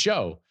on this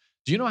show.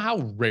 Do you know how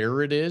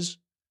rare it is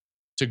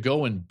to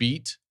go and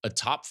beat a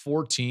top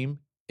 4 team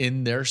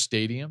in their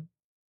stadium?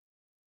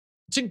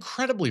 It's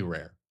incredibly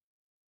rare.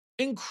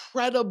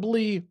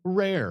 Incredibly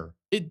rare.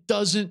 It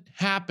doesn't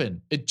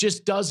happen. It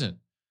just doesn't.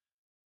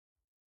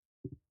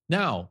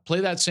 Now, play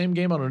that same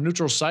game on a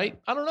neutral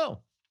site? I don't know.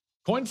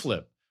 Coin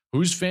flip.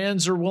 Whose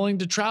fans are willing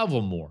to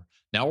travel more?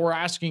 Now we're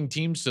asking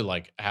teams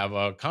to have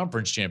a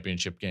conference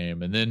championship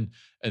game and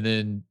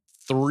then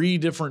 3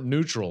 different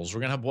neutrals.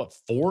 We're going to have, what,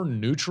 4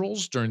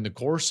 neutrals during the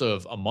course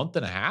of a month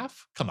and a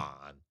half? Come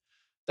on.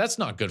 That's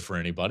not good for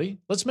anybody.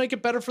 Let's make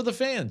it better for the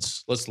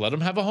fans. Let's let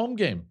them have a home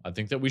game. I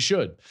think that we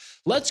should.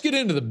 Let's get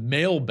into the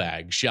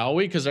mailbag, shall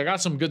we? Because I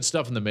got some good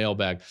stuff in the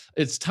mailbag.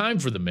 It's time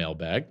for the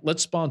mailbag.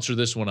 Let's sponsor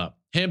this one up.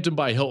 Hampton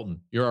by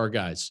Hilton. You're our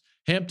guys.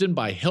 Hampton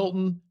by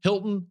Hilton.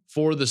 Hilton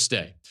for the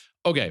stay.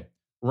 Okay.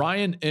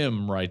 Ryan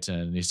M. writes in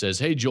and he says,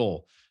 hey,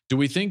 Joel, do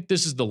we think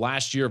this is the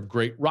last year of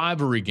great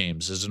rivalry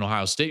games? As an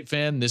Ohio State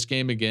fan, this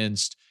game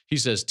against, he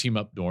says, Team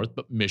Up North,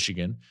 but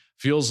Michigan,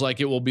 feels like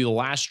it will be the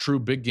last true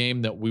big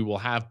game that we will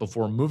have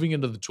before moving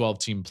into the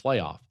 12-team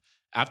playoff.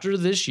 After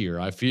this year,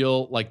 I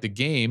feel like the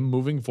game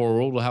moving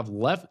forward will have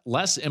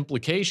less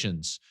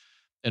implications.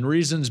 And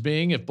reasons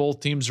being, if both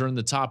teams are in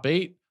the top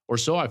 8 or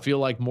so, I feel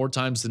like more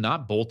times than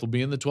not, both will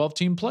be in the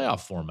 12-team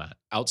playoff format.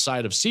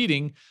 Outside of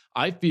seeding,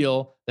 I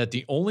feel that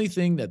the only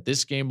thing that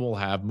this game will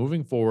have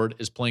moving forward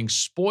is playing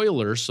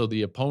spoiler so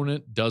the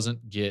opponent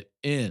doesn't get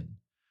in.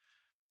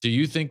 Do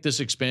you think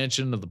this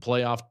expansion of the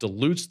playoff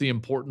dilutes the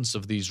importance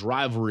of these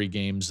rivalry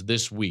games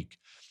this week?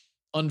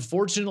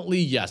 Unfortunately,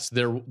 yes,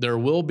 there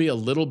will be a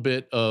little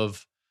bit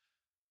of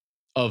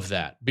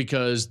that,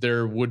 because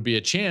there would be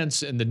a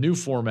chance in the new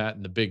format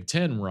in the Big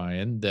Ten,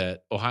 Ryan,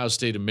 that Ohio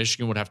State and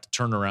Michigan would have to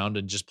turn around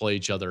and just play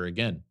each other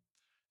again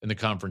in the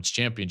conference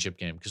championship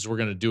game, because we're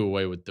going to do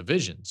away with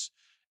divisions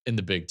in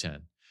the Big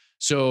Ten.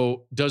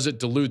 So does it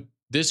dilute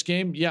this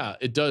game? Yeah,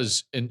 it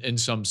does in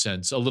some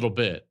sense, a little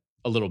bit.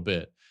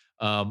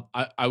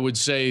 I would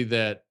say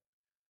that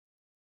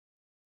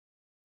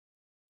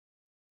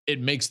it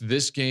makes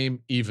this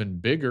game even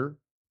bigger.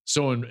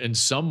 So in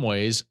some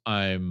ways,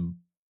 I'm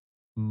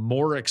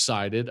more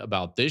excited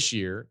about this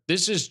year.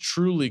 This is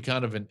truly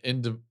kind of an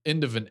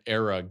end of an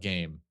era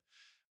game,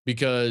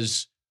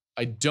 because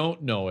I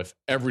don't know if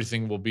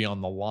everything will be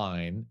on the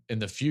line in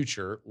the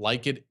future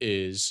like it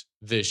is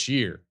this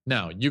year.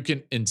 Now, you can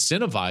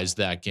incentivize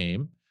that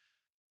game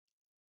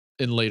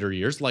in later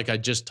years, like I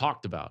just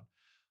talked about.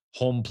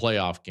 Home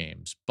playoff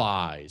games,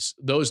 buys,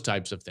 those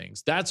types of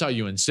things. That's how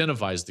you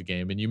incentivize the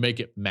game and you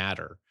make it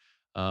matter.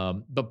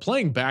 But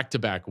playing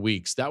back-to-back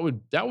weeks, that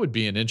would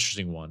be an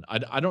interesting one.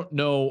 I don't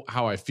know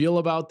how I feel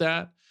about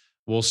that.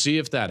 We'll see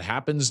if that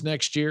happens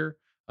next year.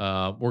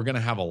 We're going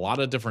to have a lot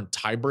of different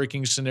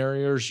tie-breaking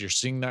scenarios. You're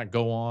seeing that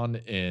go on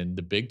in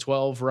the Big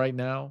 12 right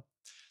now.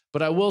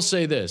 But I will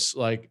say this,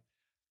 like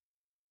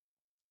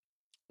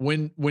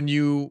when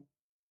you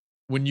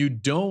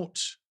don't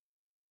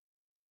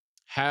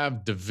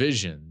have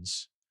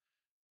divisions,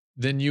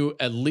 then you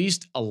at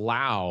least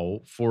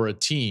allow for a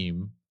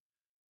team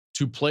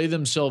to play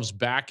themselves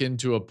back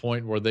into a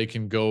point where they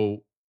can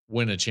go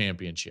win a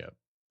championship.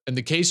 And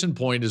the case in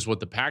point is what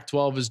the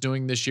Pac-12 is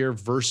doing this year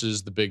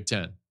versus the Big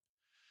Ten.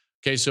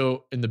 Okay,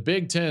 so in the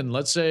Big Ten,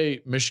 let's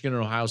say Michigan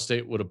and Ohio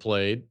State would have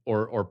played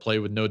or play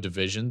with no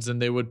divisions, and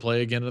they would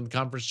play again in the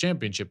conference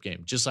championship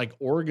game, just like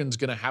Oregon's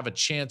going to have a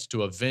chance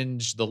to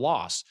avenge the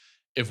loss.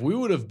 If we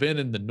would have been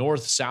in the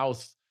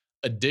North-South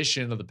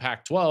edition of the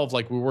Pac-12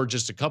 like we were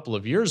just a couple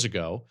of years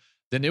ago,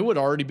 then it would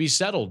already be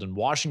settled, and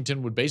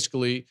Washington would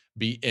basically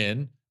be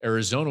in,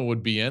 Arizona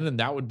would be in, and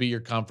that would be your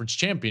conference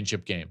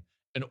championship game.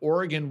 And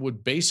Oregon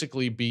would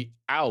basically be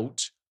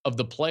out of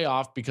the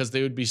playoff because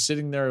they would be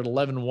sitting there at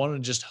 11-1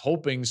 and just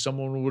hoping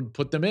someone would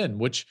put them in,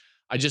 which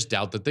I just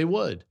doubt that they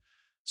would.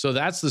 So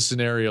that's the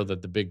scenario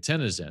that the Big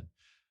Ten is in.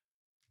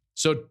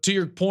 So to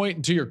your point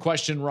and to your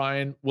question,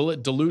 Ryan, will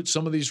it dilute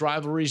some of these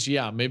rivalries?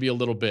 Yeah, maybe a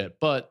little bit.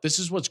 But this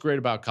is what's great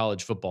about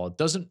college football. It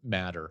doesn't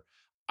matter.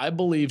 I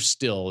believe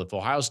still, if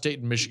Ohio State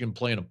and Michigan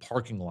play in a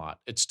parking lot,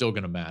 it's still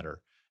going to matter.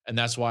 And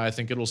that's why I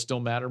think it'll still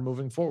matter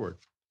moving forward.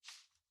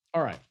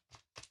 All right,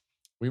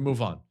 we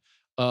move on.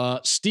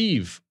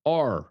 Steve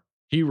R.,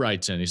 he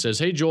writes in. He says,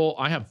 hey, Joel,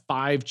 I have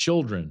 5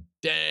 children.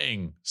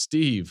 Dang,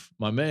 Steve,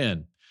 my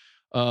man.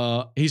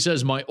 He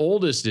says, my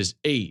oldest is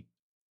 8.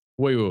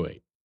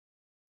 Wait.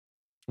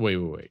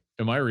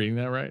 Am I reading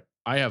that right?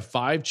 I have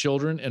 5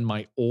 children and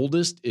my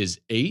oldest is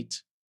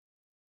 8?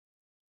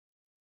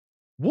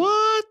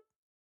 What?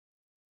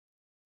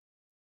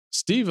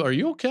 Steve, are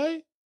you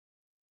okay?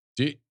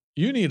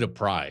 You need a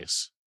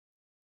prize.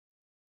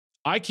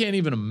 I can't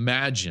even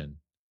imagine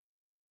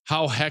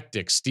how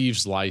hectic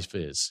Steve's life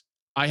is.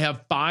 I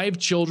have 5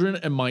 children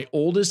and my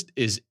oldest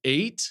is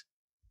 8.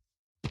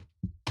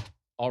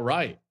 All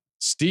right,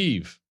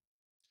 Steve.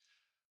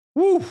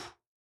 Woo.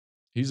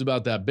 He's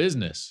about that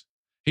business.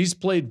 He's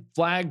played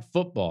flag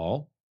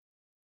football.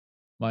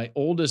 My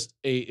oldest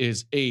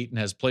is 8 and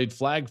has played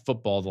flag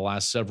football the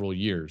last several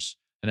years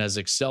and has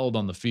excelled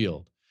on the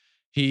field.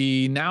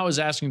 He now is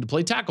asking to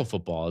play tackle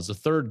football as a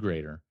 3rd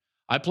grader.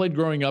 I played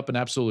growing up and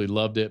absolutely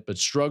loved it, but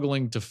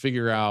struggling to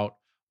figure out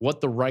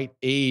what the right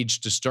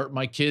age to start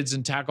my kids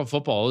in tackle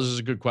football. This is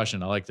a good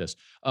question. I like this.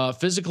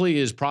 Physically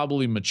is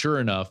probably mature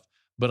enough,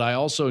 but I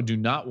also do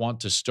not want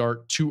to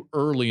start too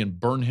early and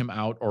burn him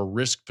out or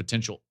risk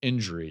potential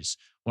injuries.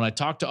 When I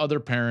talk to other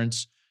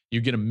parents,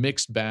 you get a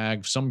mixed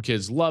bag. Some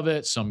kids love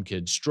it. Some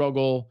kids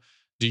struggle.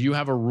 Do you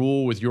have a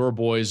rule with your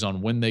boys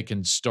on when they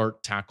can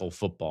start tackle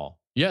football?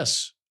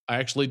 Yes, I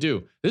actually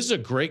do. This is a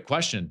great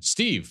question.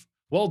 Steve,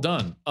 well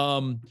done.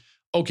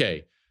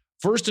 Okay.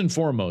 First and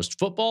foremost,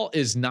 football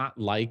is not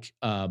like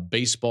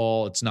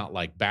baseball. It's not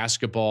like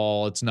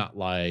basketball. It's not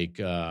like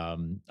I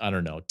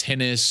don't know,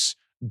 tennis,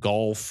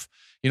 golf.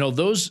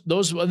 Those,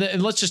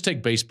 and let's just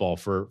take baseball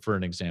for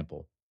an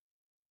example.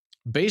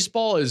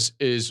 Baseball is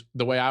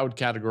the way I would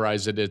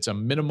categorize it. It's a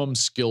minimum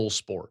skill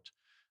sport.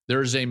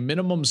 There's a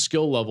minimum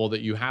skill level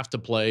that you have to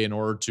play in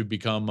order to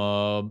become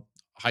a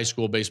high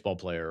school baseball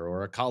player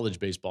or a college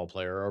baseball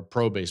player or a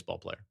pro baseball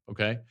player.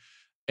 Okay.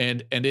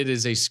 And it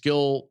is a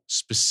skill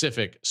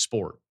specific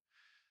sport.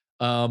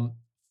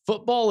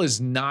 Football is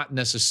not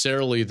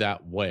necessarily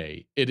that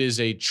way. It is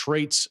a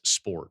traits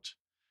sport.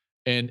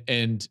 And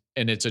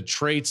it's a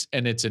traits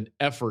and it's an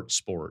effort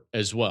sport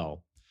as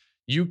well.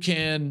 You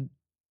can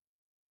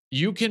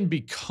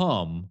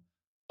become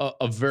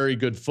a very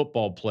good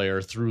football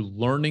player through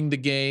learning the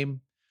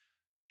game,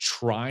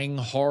 trying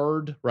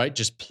hard, right?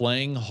 Just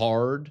playing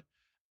hard.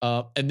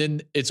 And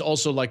then it's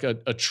also like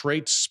a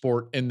trait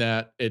sport in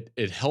that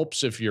it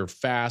helps if you're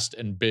fast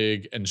and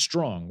big and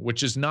strong,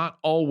 which is not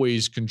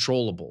always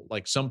controllable.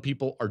 Like some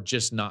people are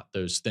just not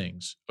those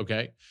things.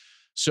 Okay.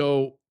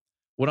 So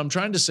what I'm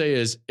trying to say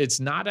is it's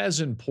not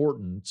as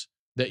important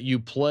that you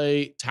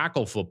play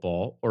tackle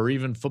football or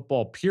even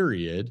football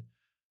period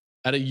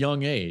at a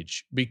young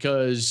age,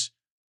 because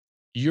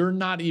you're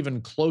not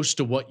even close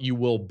to what you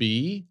will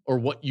be or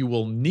what you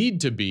will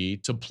need to be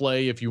to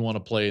play if you want to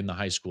play in the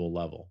high school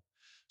level.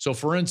 So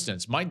for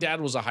instance, my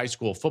dad was a high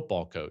school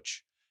football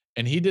coach,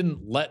 and he didn't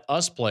let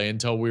us play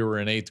until we were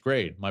in 8th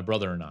grade, my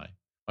brother and I.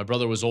 My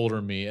brother was older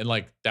than me, and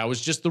like that was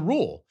just the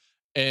rule.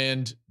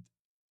 And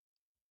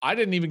I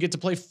didn't even get to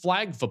play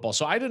flag football.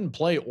 So I didn't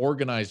play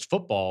organized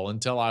football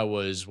until I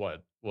was,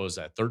 what was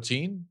that,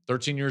 13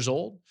 years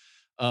old.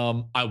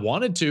 I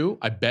wanted to.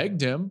 I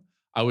begged him.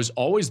 I was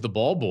always the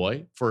ball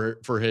boy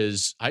for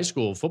his high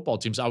school football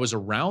teams. I was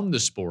around the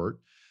sport.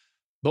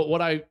 But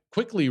what I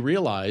quickly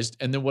realized,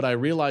 and then what I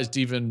realized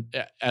even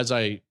as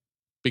I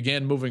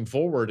began moving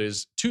forward,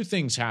 is two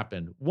things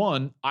happened.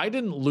 One, I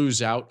didn't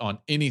lose out on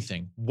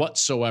anything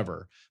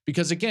whatsoever,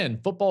 because again,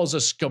 football is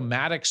a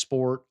schematic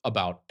sport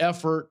about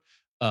effort.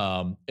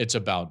 It's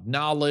about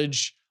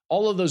knowledge,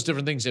 all of those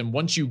different things. And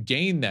once you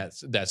gain that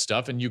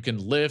stuff and you can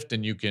lift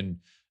and you can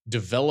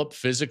develop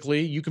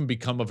physically, you can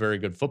become a very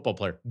good football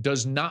player.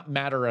 Does not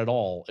matter at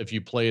all if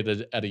you play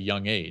it at a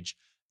young age.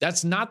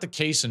 That's not the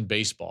case in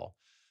baseball.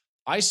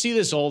 I see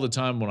this all the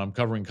time when I'm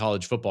covering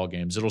college football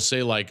games. It'll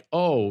say like,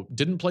 oh,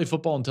 didn't play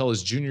football until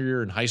his junior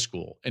year in high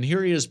school. And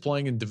here he is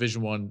playing in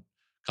Division I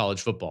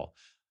college football.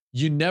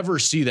 You never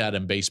see that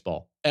in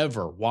baseball,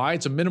 ever. Why?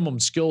 It's a minimum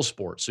skill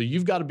sport. So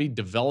you've got to be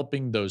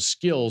developing those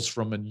skills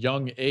from a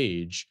young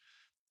age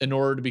in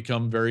order to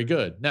become very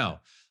good.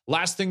 Now,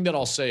 last thing that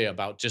I'll say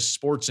about just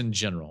sports in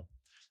general.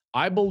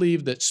 I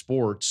believe that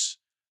sports,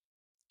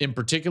 in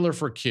particular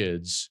for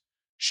kids,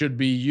 should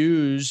be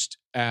used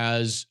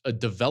as a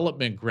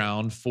development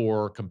ground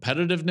for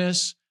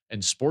competitiveness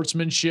and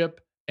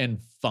sportsmanship and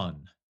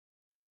fun.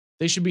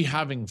 They should be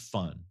having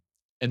fun.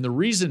 And the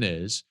reason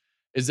is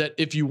that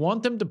if you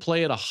want them to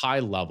play at a high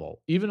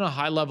level, even a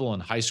high level in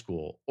high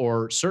school,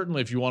 or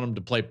certainly if you want them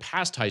to play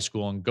past high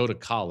school and go to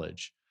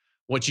college,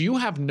 what you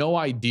have no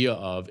idea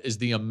of is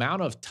the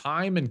amount of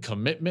time and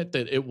commitment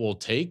that it will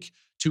take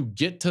to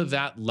get to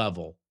that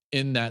level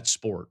in that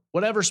sport,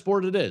 whatever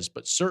sport it is,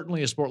 but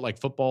certainly a sport like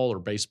football or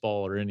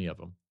baseball or any of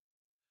them.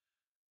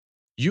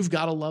 You've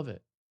got to love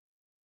it.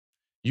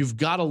 You've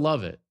got to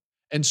love it.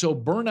 And so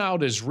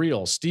burnout is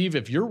real. Steve,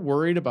 if you're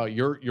worried about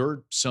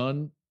your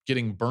son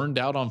getting burned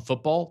out on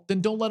football,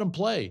 then don't let him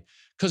play,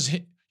 because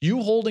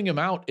you holding him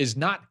out is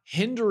not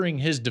hindering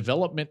his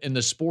development in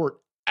the sport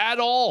at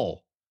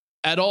all.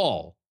 At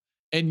all.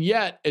 And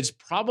yet it's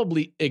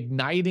probably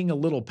igniting a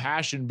little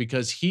passion,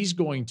 because he's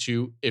going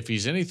to, if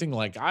he's anything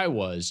like I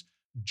was,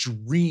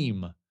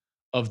 dream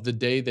of the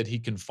day that he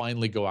can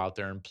finally go out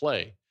there and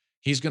play.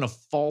 He's going to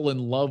fall in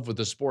love with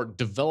the sport,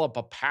 develop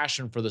a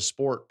passion for the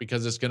sport,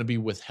 because it's going to be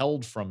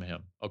withheld from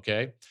him.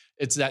 Okay.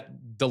 It's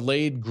that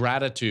delayed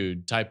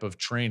gratitude type of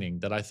training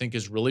that I think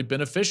is really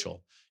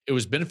beneficial. It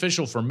was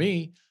beneficial for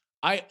me.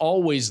 I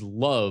always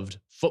loved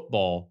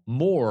football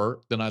more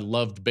than I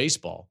loved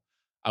baseball.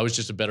 I was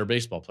just a better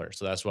baseball player.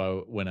 So that's why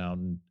I went out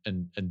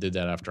and did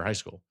that after high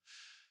school.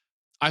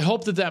 I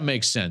hope that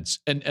makes sense.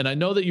 And I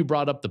know that you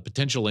brought up the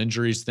potential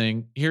injuries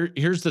thing.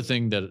 Here's the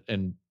thing that,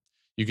 and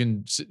you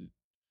can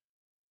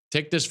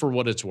take this for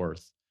what it's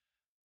worth.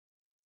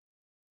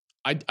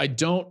 I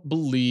don't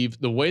believe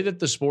the way that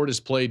the sport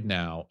is played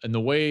now and the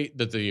way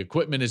that the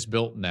equipment is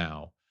built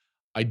now,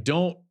 I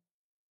don't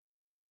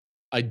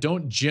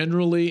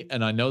generally,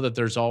 and I know that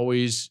there's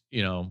always,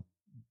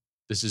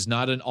 this is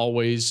not an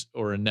always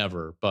or a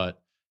never,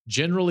 but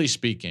generally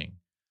speaking,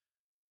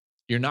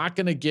 you're not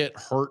going to get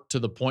hurt to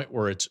the point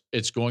where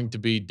it's going to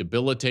be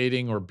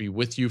debilitating or be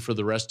with you for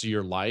the rest of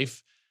your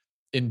life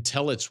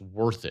until it's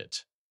worth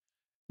it.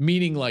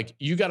 meaning like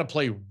you got to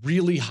play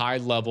really high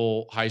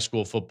level high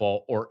school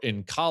football or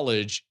in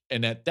college.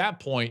 And at that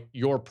point,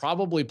 you're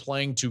probably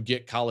playing to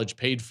get college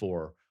paid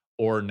for,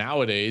 or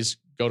nowadays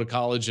go to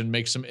college and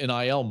make some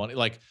NIL money,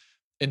 like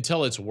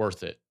until it's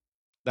worth it.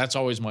 That's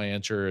always my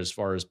answer as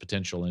far as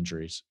potential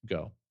injuries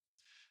go.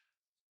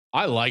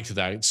 I liked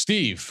that.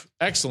 Steve,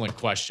 excellent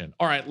question.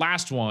 All right,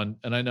 last one.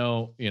 And I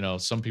know,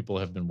 some people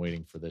have been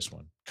waiting for this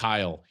one.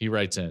 Kyle, he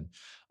writes in.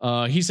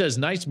 He says,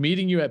 nice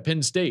meeting you at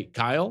Penn State.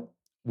 Kyle,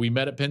 we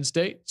met at Penn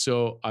State,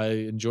 so I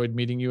enjoyed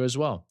meeting you as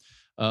well.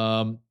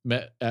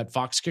 Met at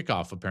Fox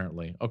Kickoff,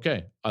 apparently.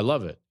 Okay, I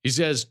love it. He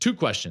says, 2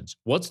 questions.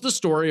 What's the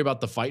story about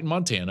the fight in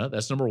Montana?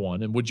 That's number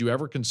 1. And would you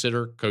ever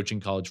consider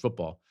coaching college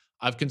football?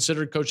 I've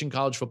considered coaching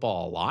college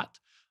football a lot.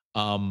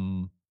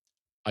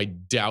 I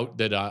doubt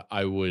that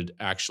I would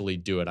actually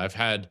do it. I've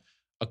had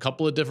a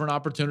couple of different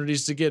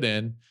opportunities to get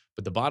in,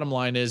 but the bottom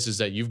line is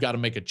that you've got to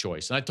make a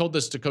choice. And I told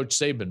this to Coach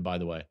Saban, by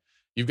the way.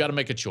 You've got to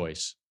make a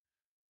choice.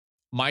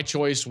 My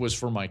choice was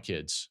for my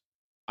kids.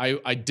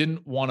 I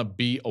didn't want to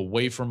be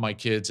away from my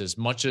kids as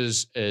much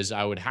as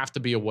I would have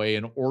to be away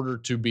in order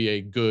to be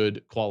a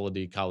good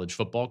quality college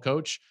football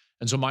coach.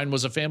 And so mine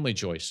was a family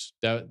choice.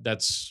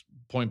 That's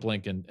point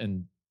blank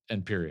and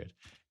period.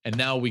 And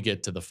now we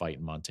get to the fight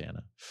in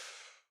Montana.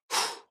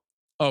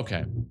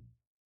 Okay,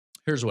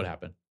 here's what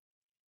happened.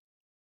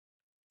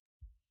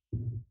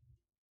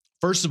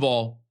 First of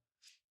all,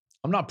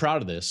 I'm not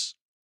proud of this,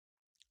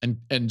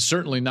 and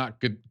certainly not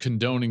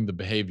condoning the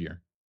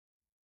behavior.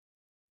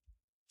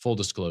 Full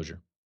disclosure.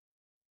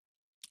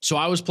 So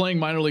I was playing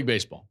minor league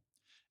baseball,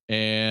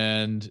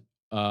 and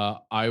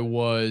I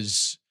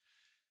was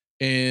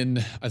in,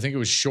 I think it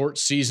was short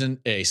season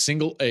A,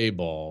 single A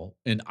ball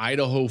in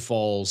Idaho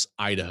Falls,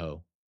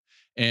 Idaho.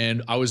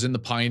 And I was in the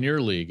Pioneer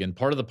League, and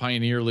part of the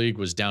Pioneer League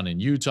was down in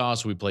Utah.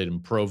 So we played in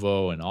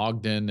Provo and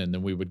Ogden, and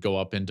then we would go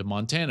up into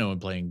Montana and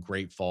play in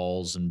Great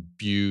Falls and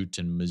Butte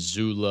and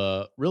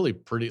Missoula. Really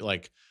pretty,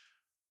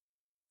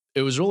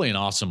 it was really an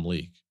awesome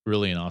league,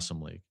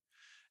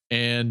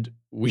 And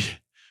we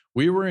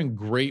were in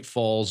Great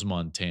Falls,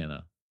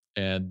 Montana,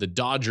 and the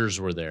Dodgers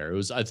were there.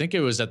 I think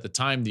it was at the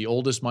time the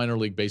oldest minor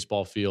league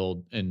baseball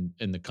field in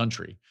the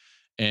country,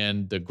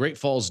 and the Great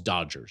Falls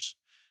Dodgers.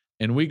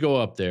 And we go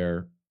up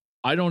there.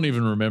 I don't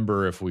even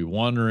remember if we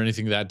won or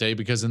anything that day,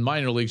 because in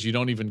minor leagues, you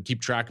don't even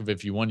keep track of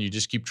if you won. You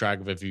just keep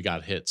track of if you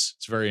got hits.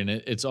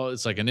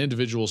 It's like an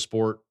individual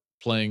sport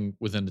playing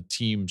within a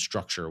team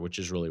structure, which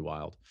is really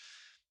wild.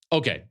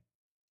 Okay.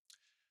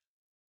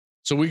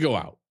 So we go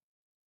out,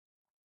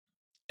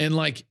 and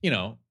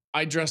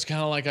I dress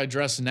kind of like I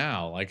dress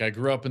now. Like I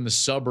grew up in the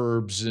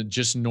suburbs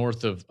just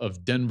north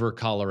of Denver,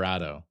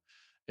 Colorado,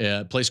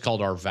 a place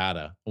called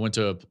Arvada. I went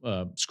to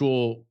a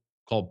school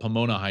called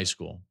Pomona High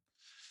School.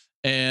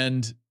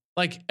 And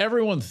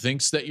everyone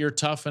thinks that you're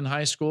tough in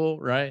high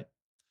school, right?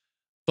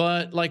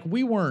 But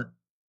we weren't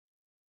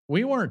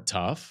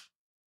tough.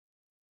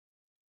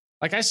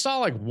 I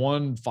saw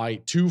 1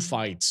 fight, 2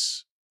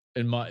 fights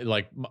in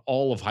my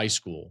all of high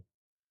school,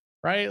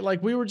 right?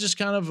 We were just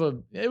kind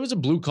of it was a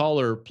blue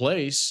collar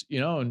place,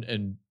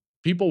 and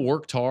people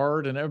worked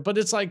hard but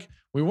it's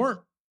we weren't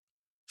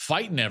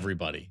fighting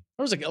everybody.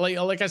 There was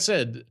like I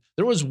said,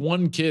 there was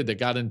 1 kid that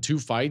got in 2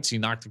 fights. He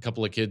knocked a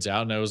couple of kids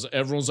out, and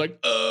everyone's like,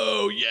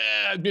 oh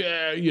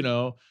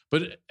yeah.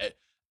 But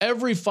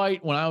every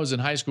fight when I was in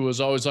high school was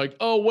always like,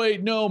 oh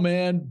wait, no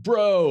man,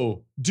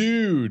 bro,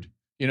 dude,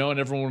 and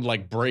everyone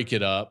would break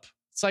it up.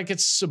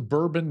 It's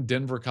suburban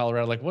Denver,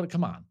 Colorado. What?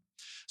 Come on.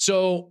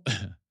 So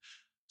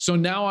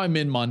now I'm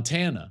in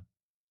Montana,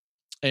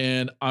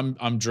 and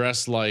I'm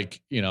dressed at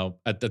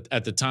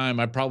the time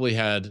I probably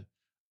had.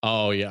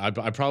 Oh yeah,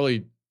 I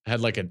probably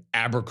had an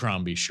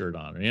Abercrombie shirt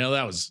on.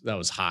 That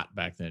was hot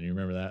back then. You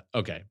remember that?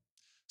 Okay,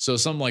 so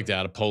something like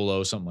that, a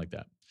polo, something like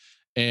that,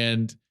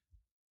 and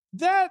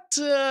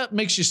that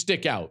makes you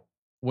stick out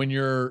when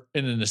you're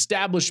in an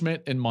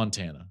establishment in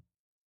Montana,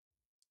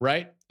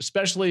 right?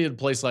 Especially in a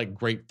place like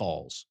Great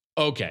Falls.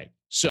 Okay,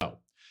 so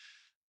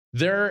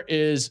there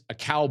is a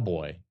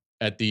cowboy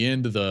at the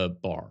end of the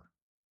bar,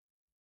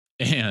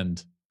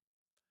 and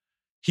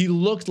he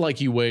looked like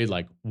he weighed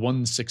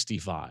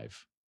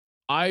 165.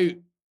 I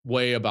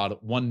weigh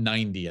about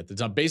 190 at the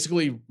time.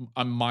 Basically,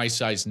 I'm my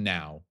size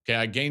now. Okay,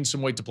 I gained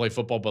some weight to play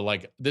football,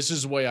 but this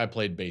is the way I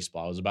played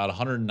baseball. I was about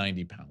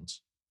 190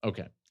 pounds.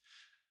 Okay.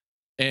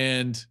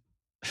 And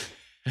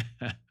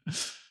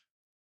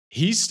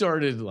he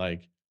started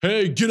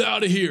hey, get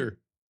out of here.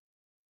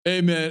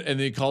 Hey, man. And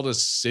they called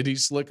us city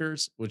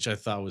slickers, which I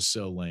thought was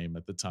so lame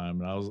at the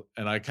time.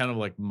 And I kind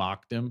of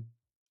mocked him.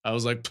 I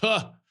was like,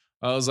 puh.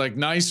 I was like,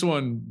 nice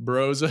one,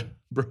 bros.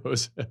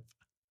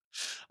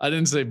 I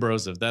didn't say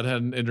brosif. That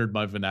hadn't entered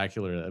my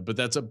vernacular, but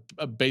that's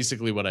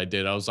basically what I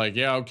did. I was like,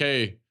 yeah,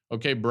 okay,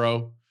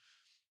 bro.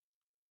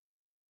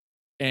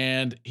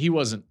 And he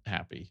wasn't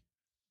happy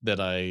that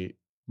I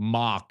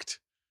mocked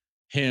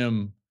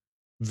him,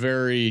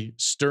 very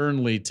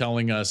sternly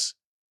telling us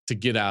to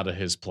get out of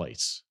his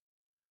place.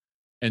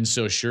 And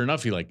so sure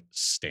enough, he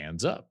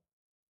stands up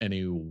and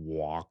he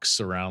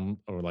walks around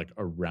or like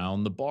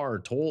around the bar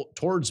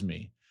towards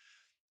me.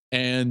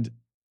 And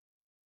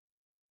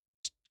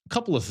a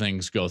couple of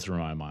things go through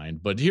my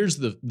mind, but here's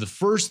the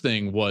first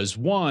thing was,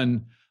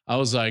 one, I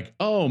was like,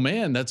 oh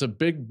man, that's a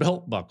big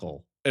belt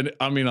buckle. And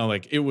I mean,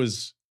 it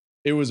was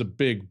a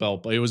big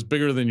belt. It was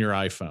bigger than your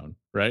iPhone,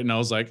 right? And I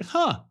was like,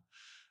 huh.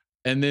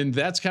 And then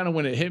that's kind of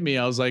when it hit me.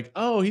 I was like,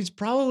 oh, he's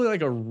probably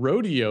like a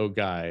rodeo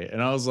guy.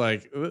 And I was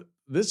like,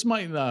 this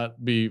might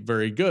not be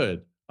very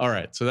good. All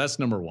right. So that's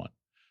number one.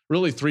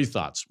 Really 3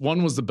 thoughts.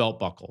 One was the belt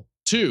buckle.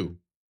 2,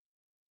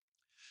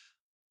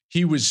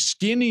 he was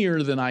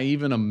skinnier than I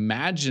even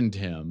imagined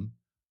him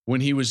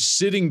when he was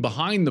sitting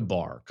behind the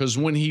bar. Because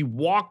when he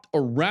walked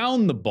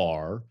around the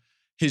bar,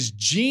 his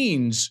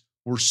jeans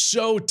were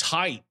so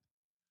tight.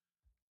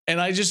 And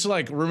I just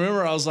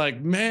remember I was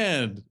like,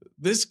 man,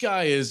 this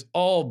guy is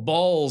all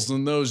balls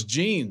in those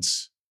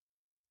jeans,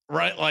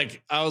 right?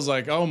 Like, I was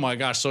like, oh my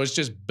gosh. So it's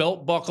just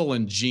belt buckle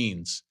and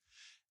jeans.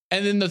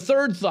 And then the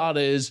third thought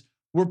is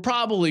we're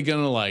probably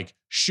going to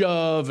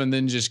shove and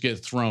then just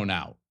get thrown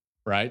out,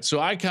 right? So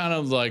I kind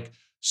of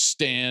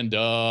stand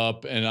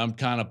up and I'm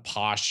kind of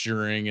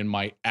posturing in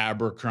my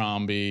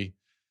Abercrombie,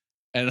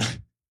 and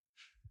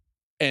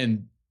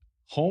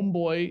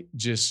homeboy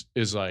just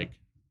is like,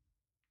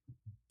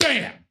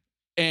 bam,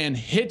 and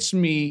hits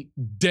me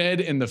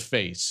dead in the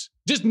face.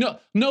 Just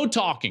no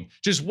talking.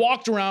 Just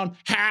walked around,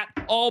 hat,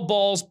 all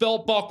balls,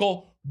 belt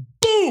buckle,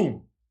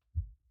 boom.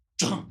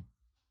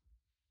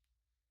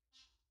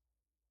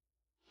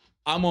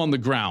 I'm on the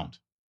ground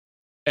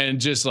and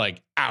just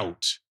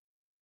out.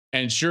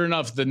 And sure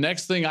enough, the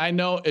next thing I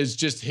know is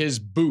just his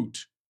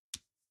boot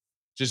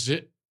just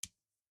hit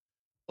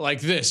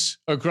like this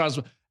across.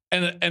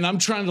 And I'm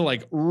trying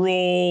to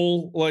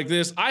roll like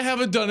this. I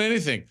haven't done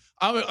anything.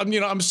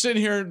 I'm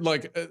sitting here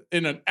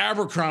in an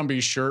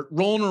Abercrombie shirt,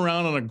 rolling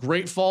around on a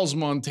Great Falls,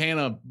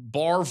 Montana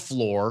bar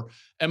floor.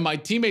 And my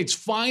teammates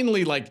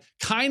finally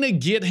kind of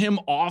get him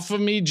off of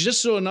me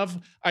just so enough.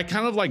 I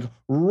kind of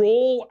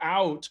roll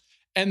out.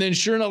 And then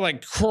sure enough,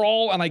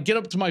 crawl, and I get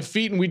up to my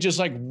feet and we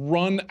just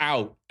run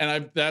out.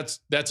 And that's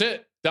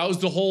it. That was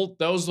the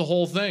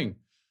whole thing.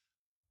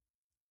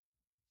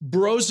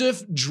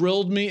 Broseph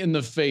drilled me in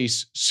the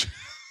face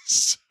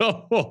so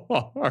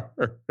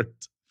hard.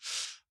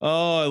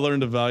 Oh, I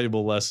learned a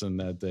valuable lesson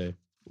that day.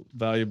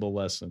 Valuable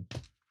lesson.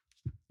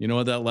 You know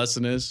what that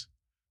lesson is?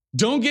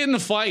 Don't get in a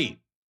fight.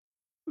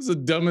 This is the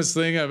dumbest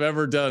thing I've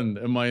ever done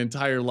in my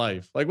entire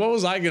life. What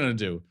was I going to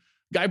do?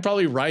 Guy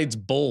probably rides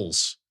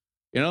bulls.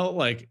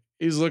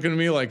 He's looking at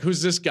me like,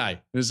 who's this guy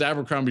in his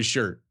Abercrombie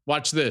shirt?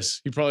 Watch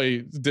this. He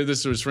probably did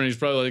this to his friend. He's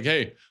probably like,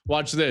 hey,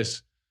 watch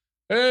this.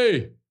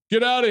 Hey,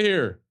 get out of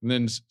here. And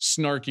then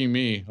snarky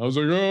me. I was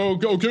like, oh,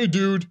 okay,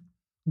 dude.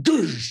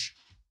 Goosh.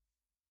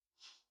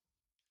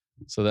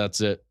 So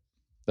that's it.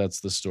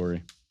 That's the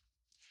story.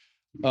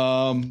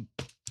 I'm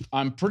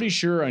pretty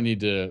sure I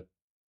need to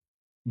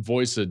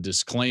voice a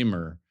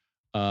disclaimer.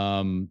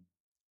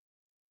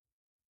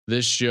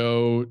 This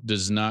show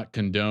does not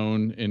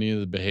condone any of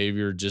the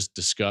behavior just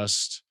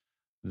discussed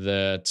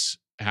that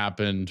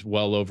happened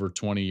well over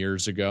 20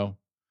 years ago.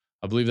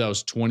 I believe that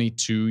was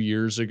 22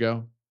 years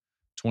ago.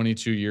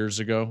 22 years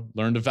ago.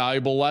 Learned a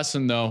valuable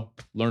lesson, though.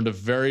 Learned a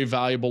very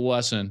valuable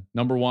lesson.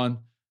 Number one,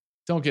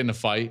 don't get in a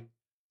fight.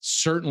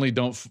 Certainly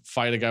don't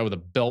fight a guy with a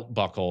belt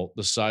buckle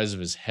the size of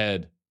his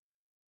head.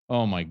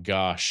 Oh, my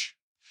gosh.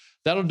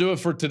 That'll do it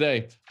for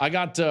today. I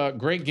got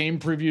great game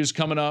previews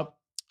coming up.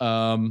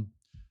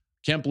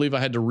 Can't believe I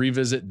had to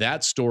revisit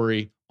that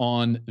story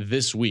on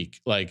this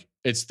week.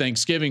 It's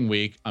Thanksgiving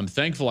week. I'm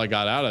thankful I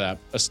got out of that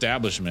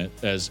establishment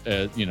as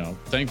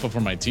thankful for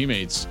my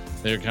teammates.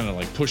 They're kind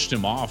of pushed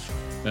him off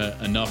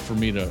enough for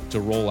me to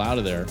roll out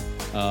of there.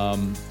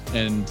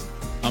 And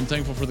I'm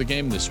thankful for the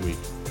game this week.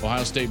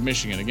 Ohio State,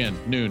 Michigan, again,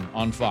 noon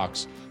on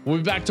Fox. We'll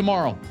be back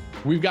tomorrow.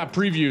 We've got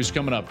previews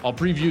coming up. I'll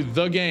preview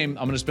the game.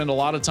 I'm going to spend a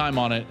lot of time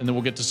on it, and then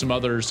we'll get to some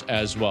others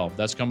as well.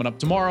 That's coming up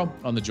tomorrow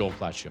on The Joel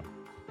Klatt Show.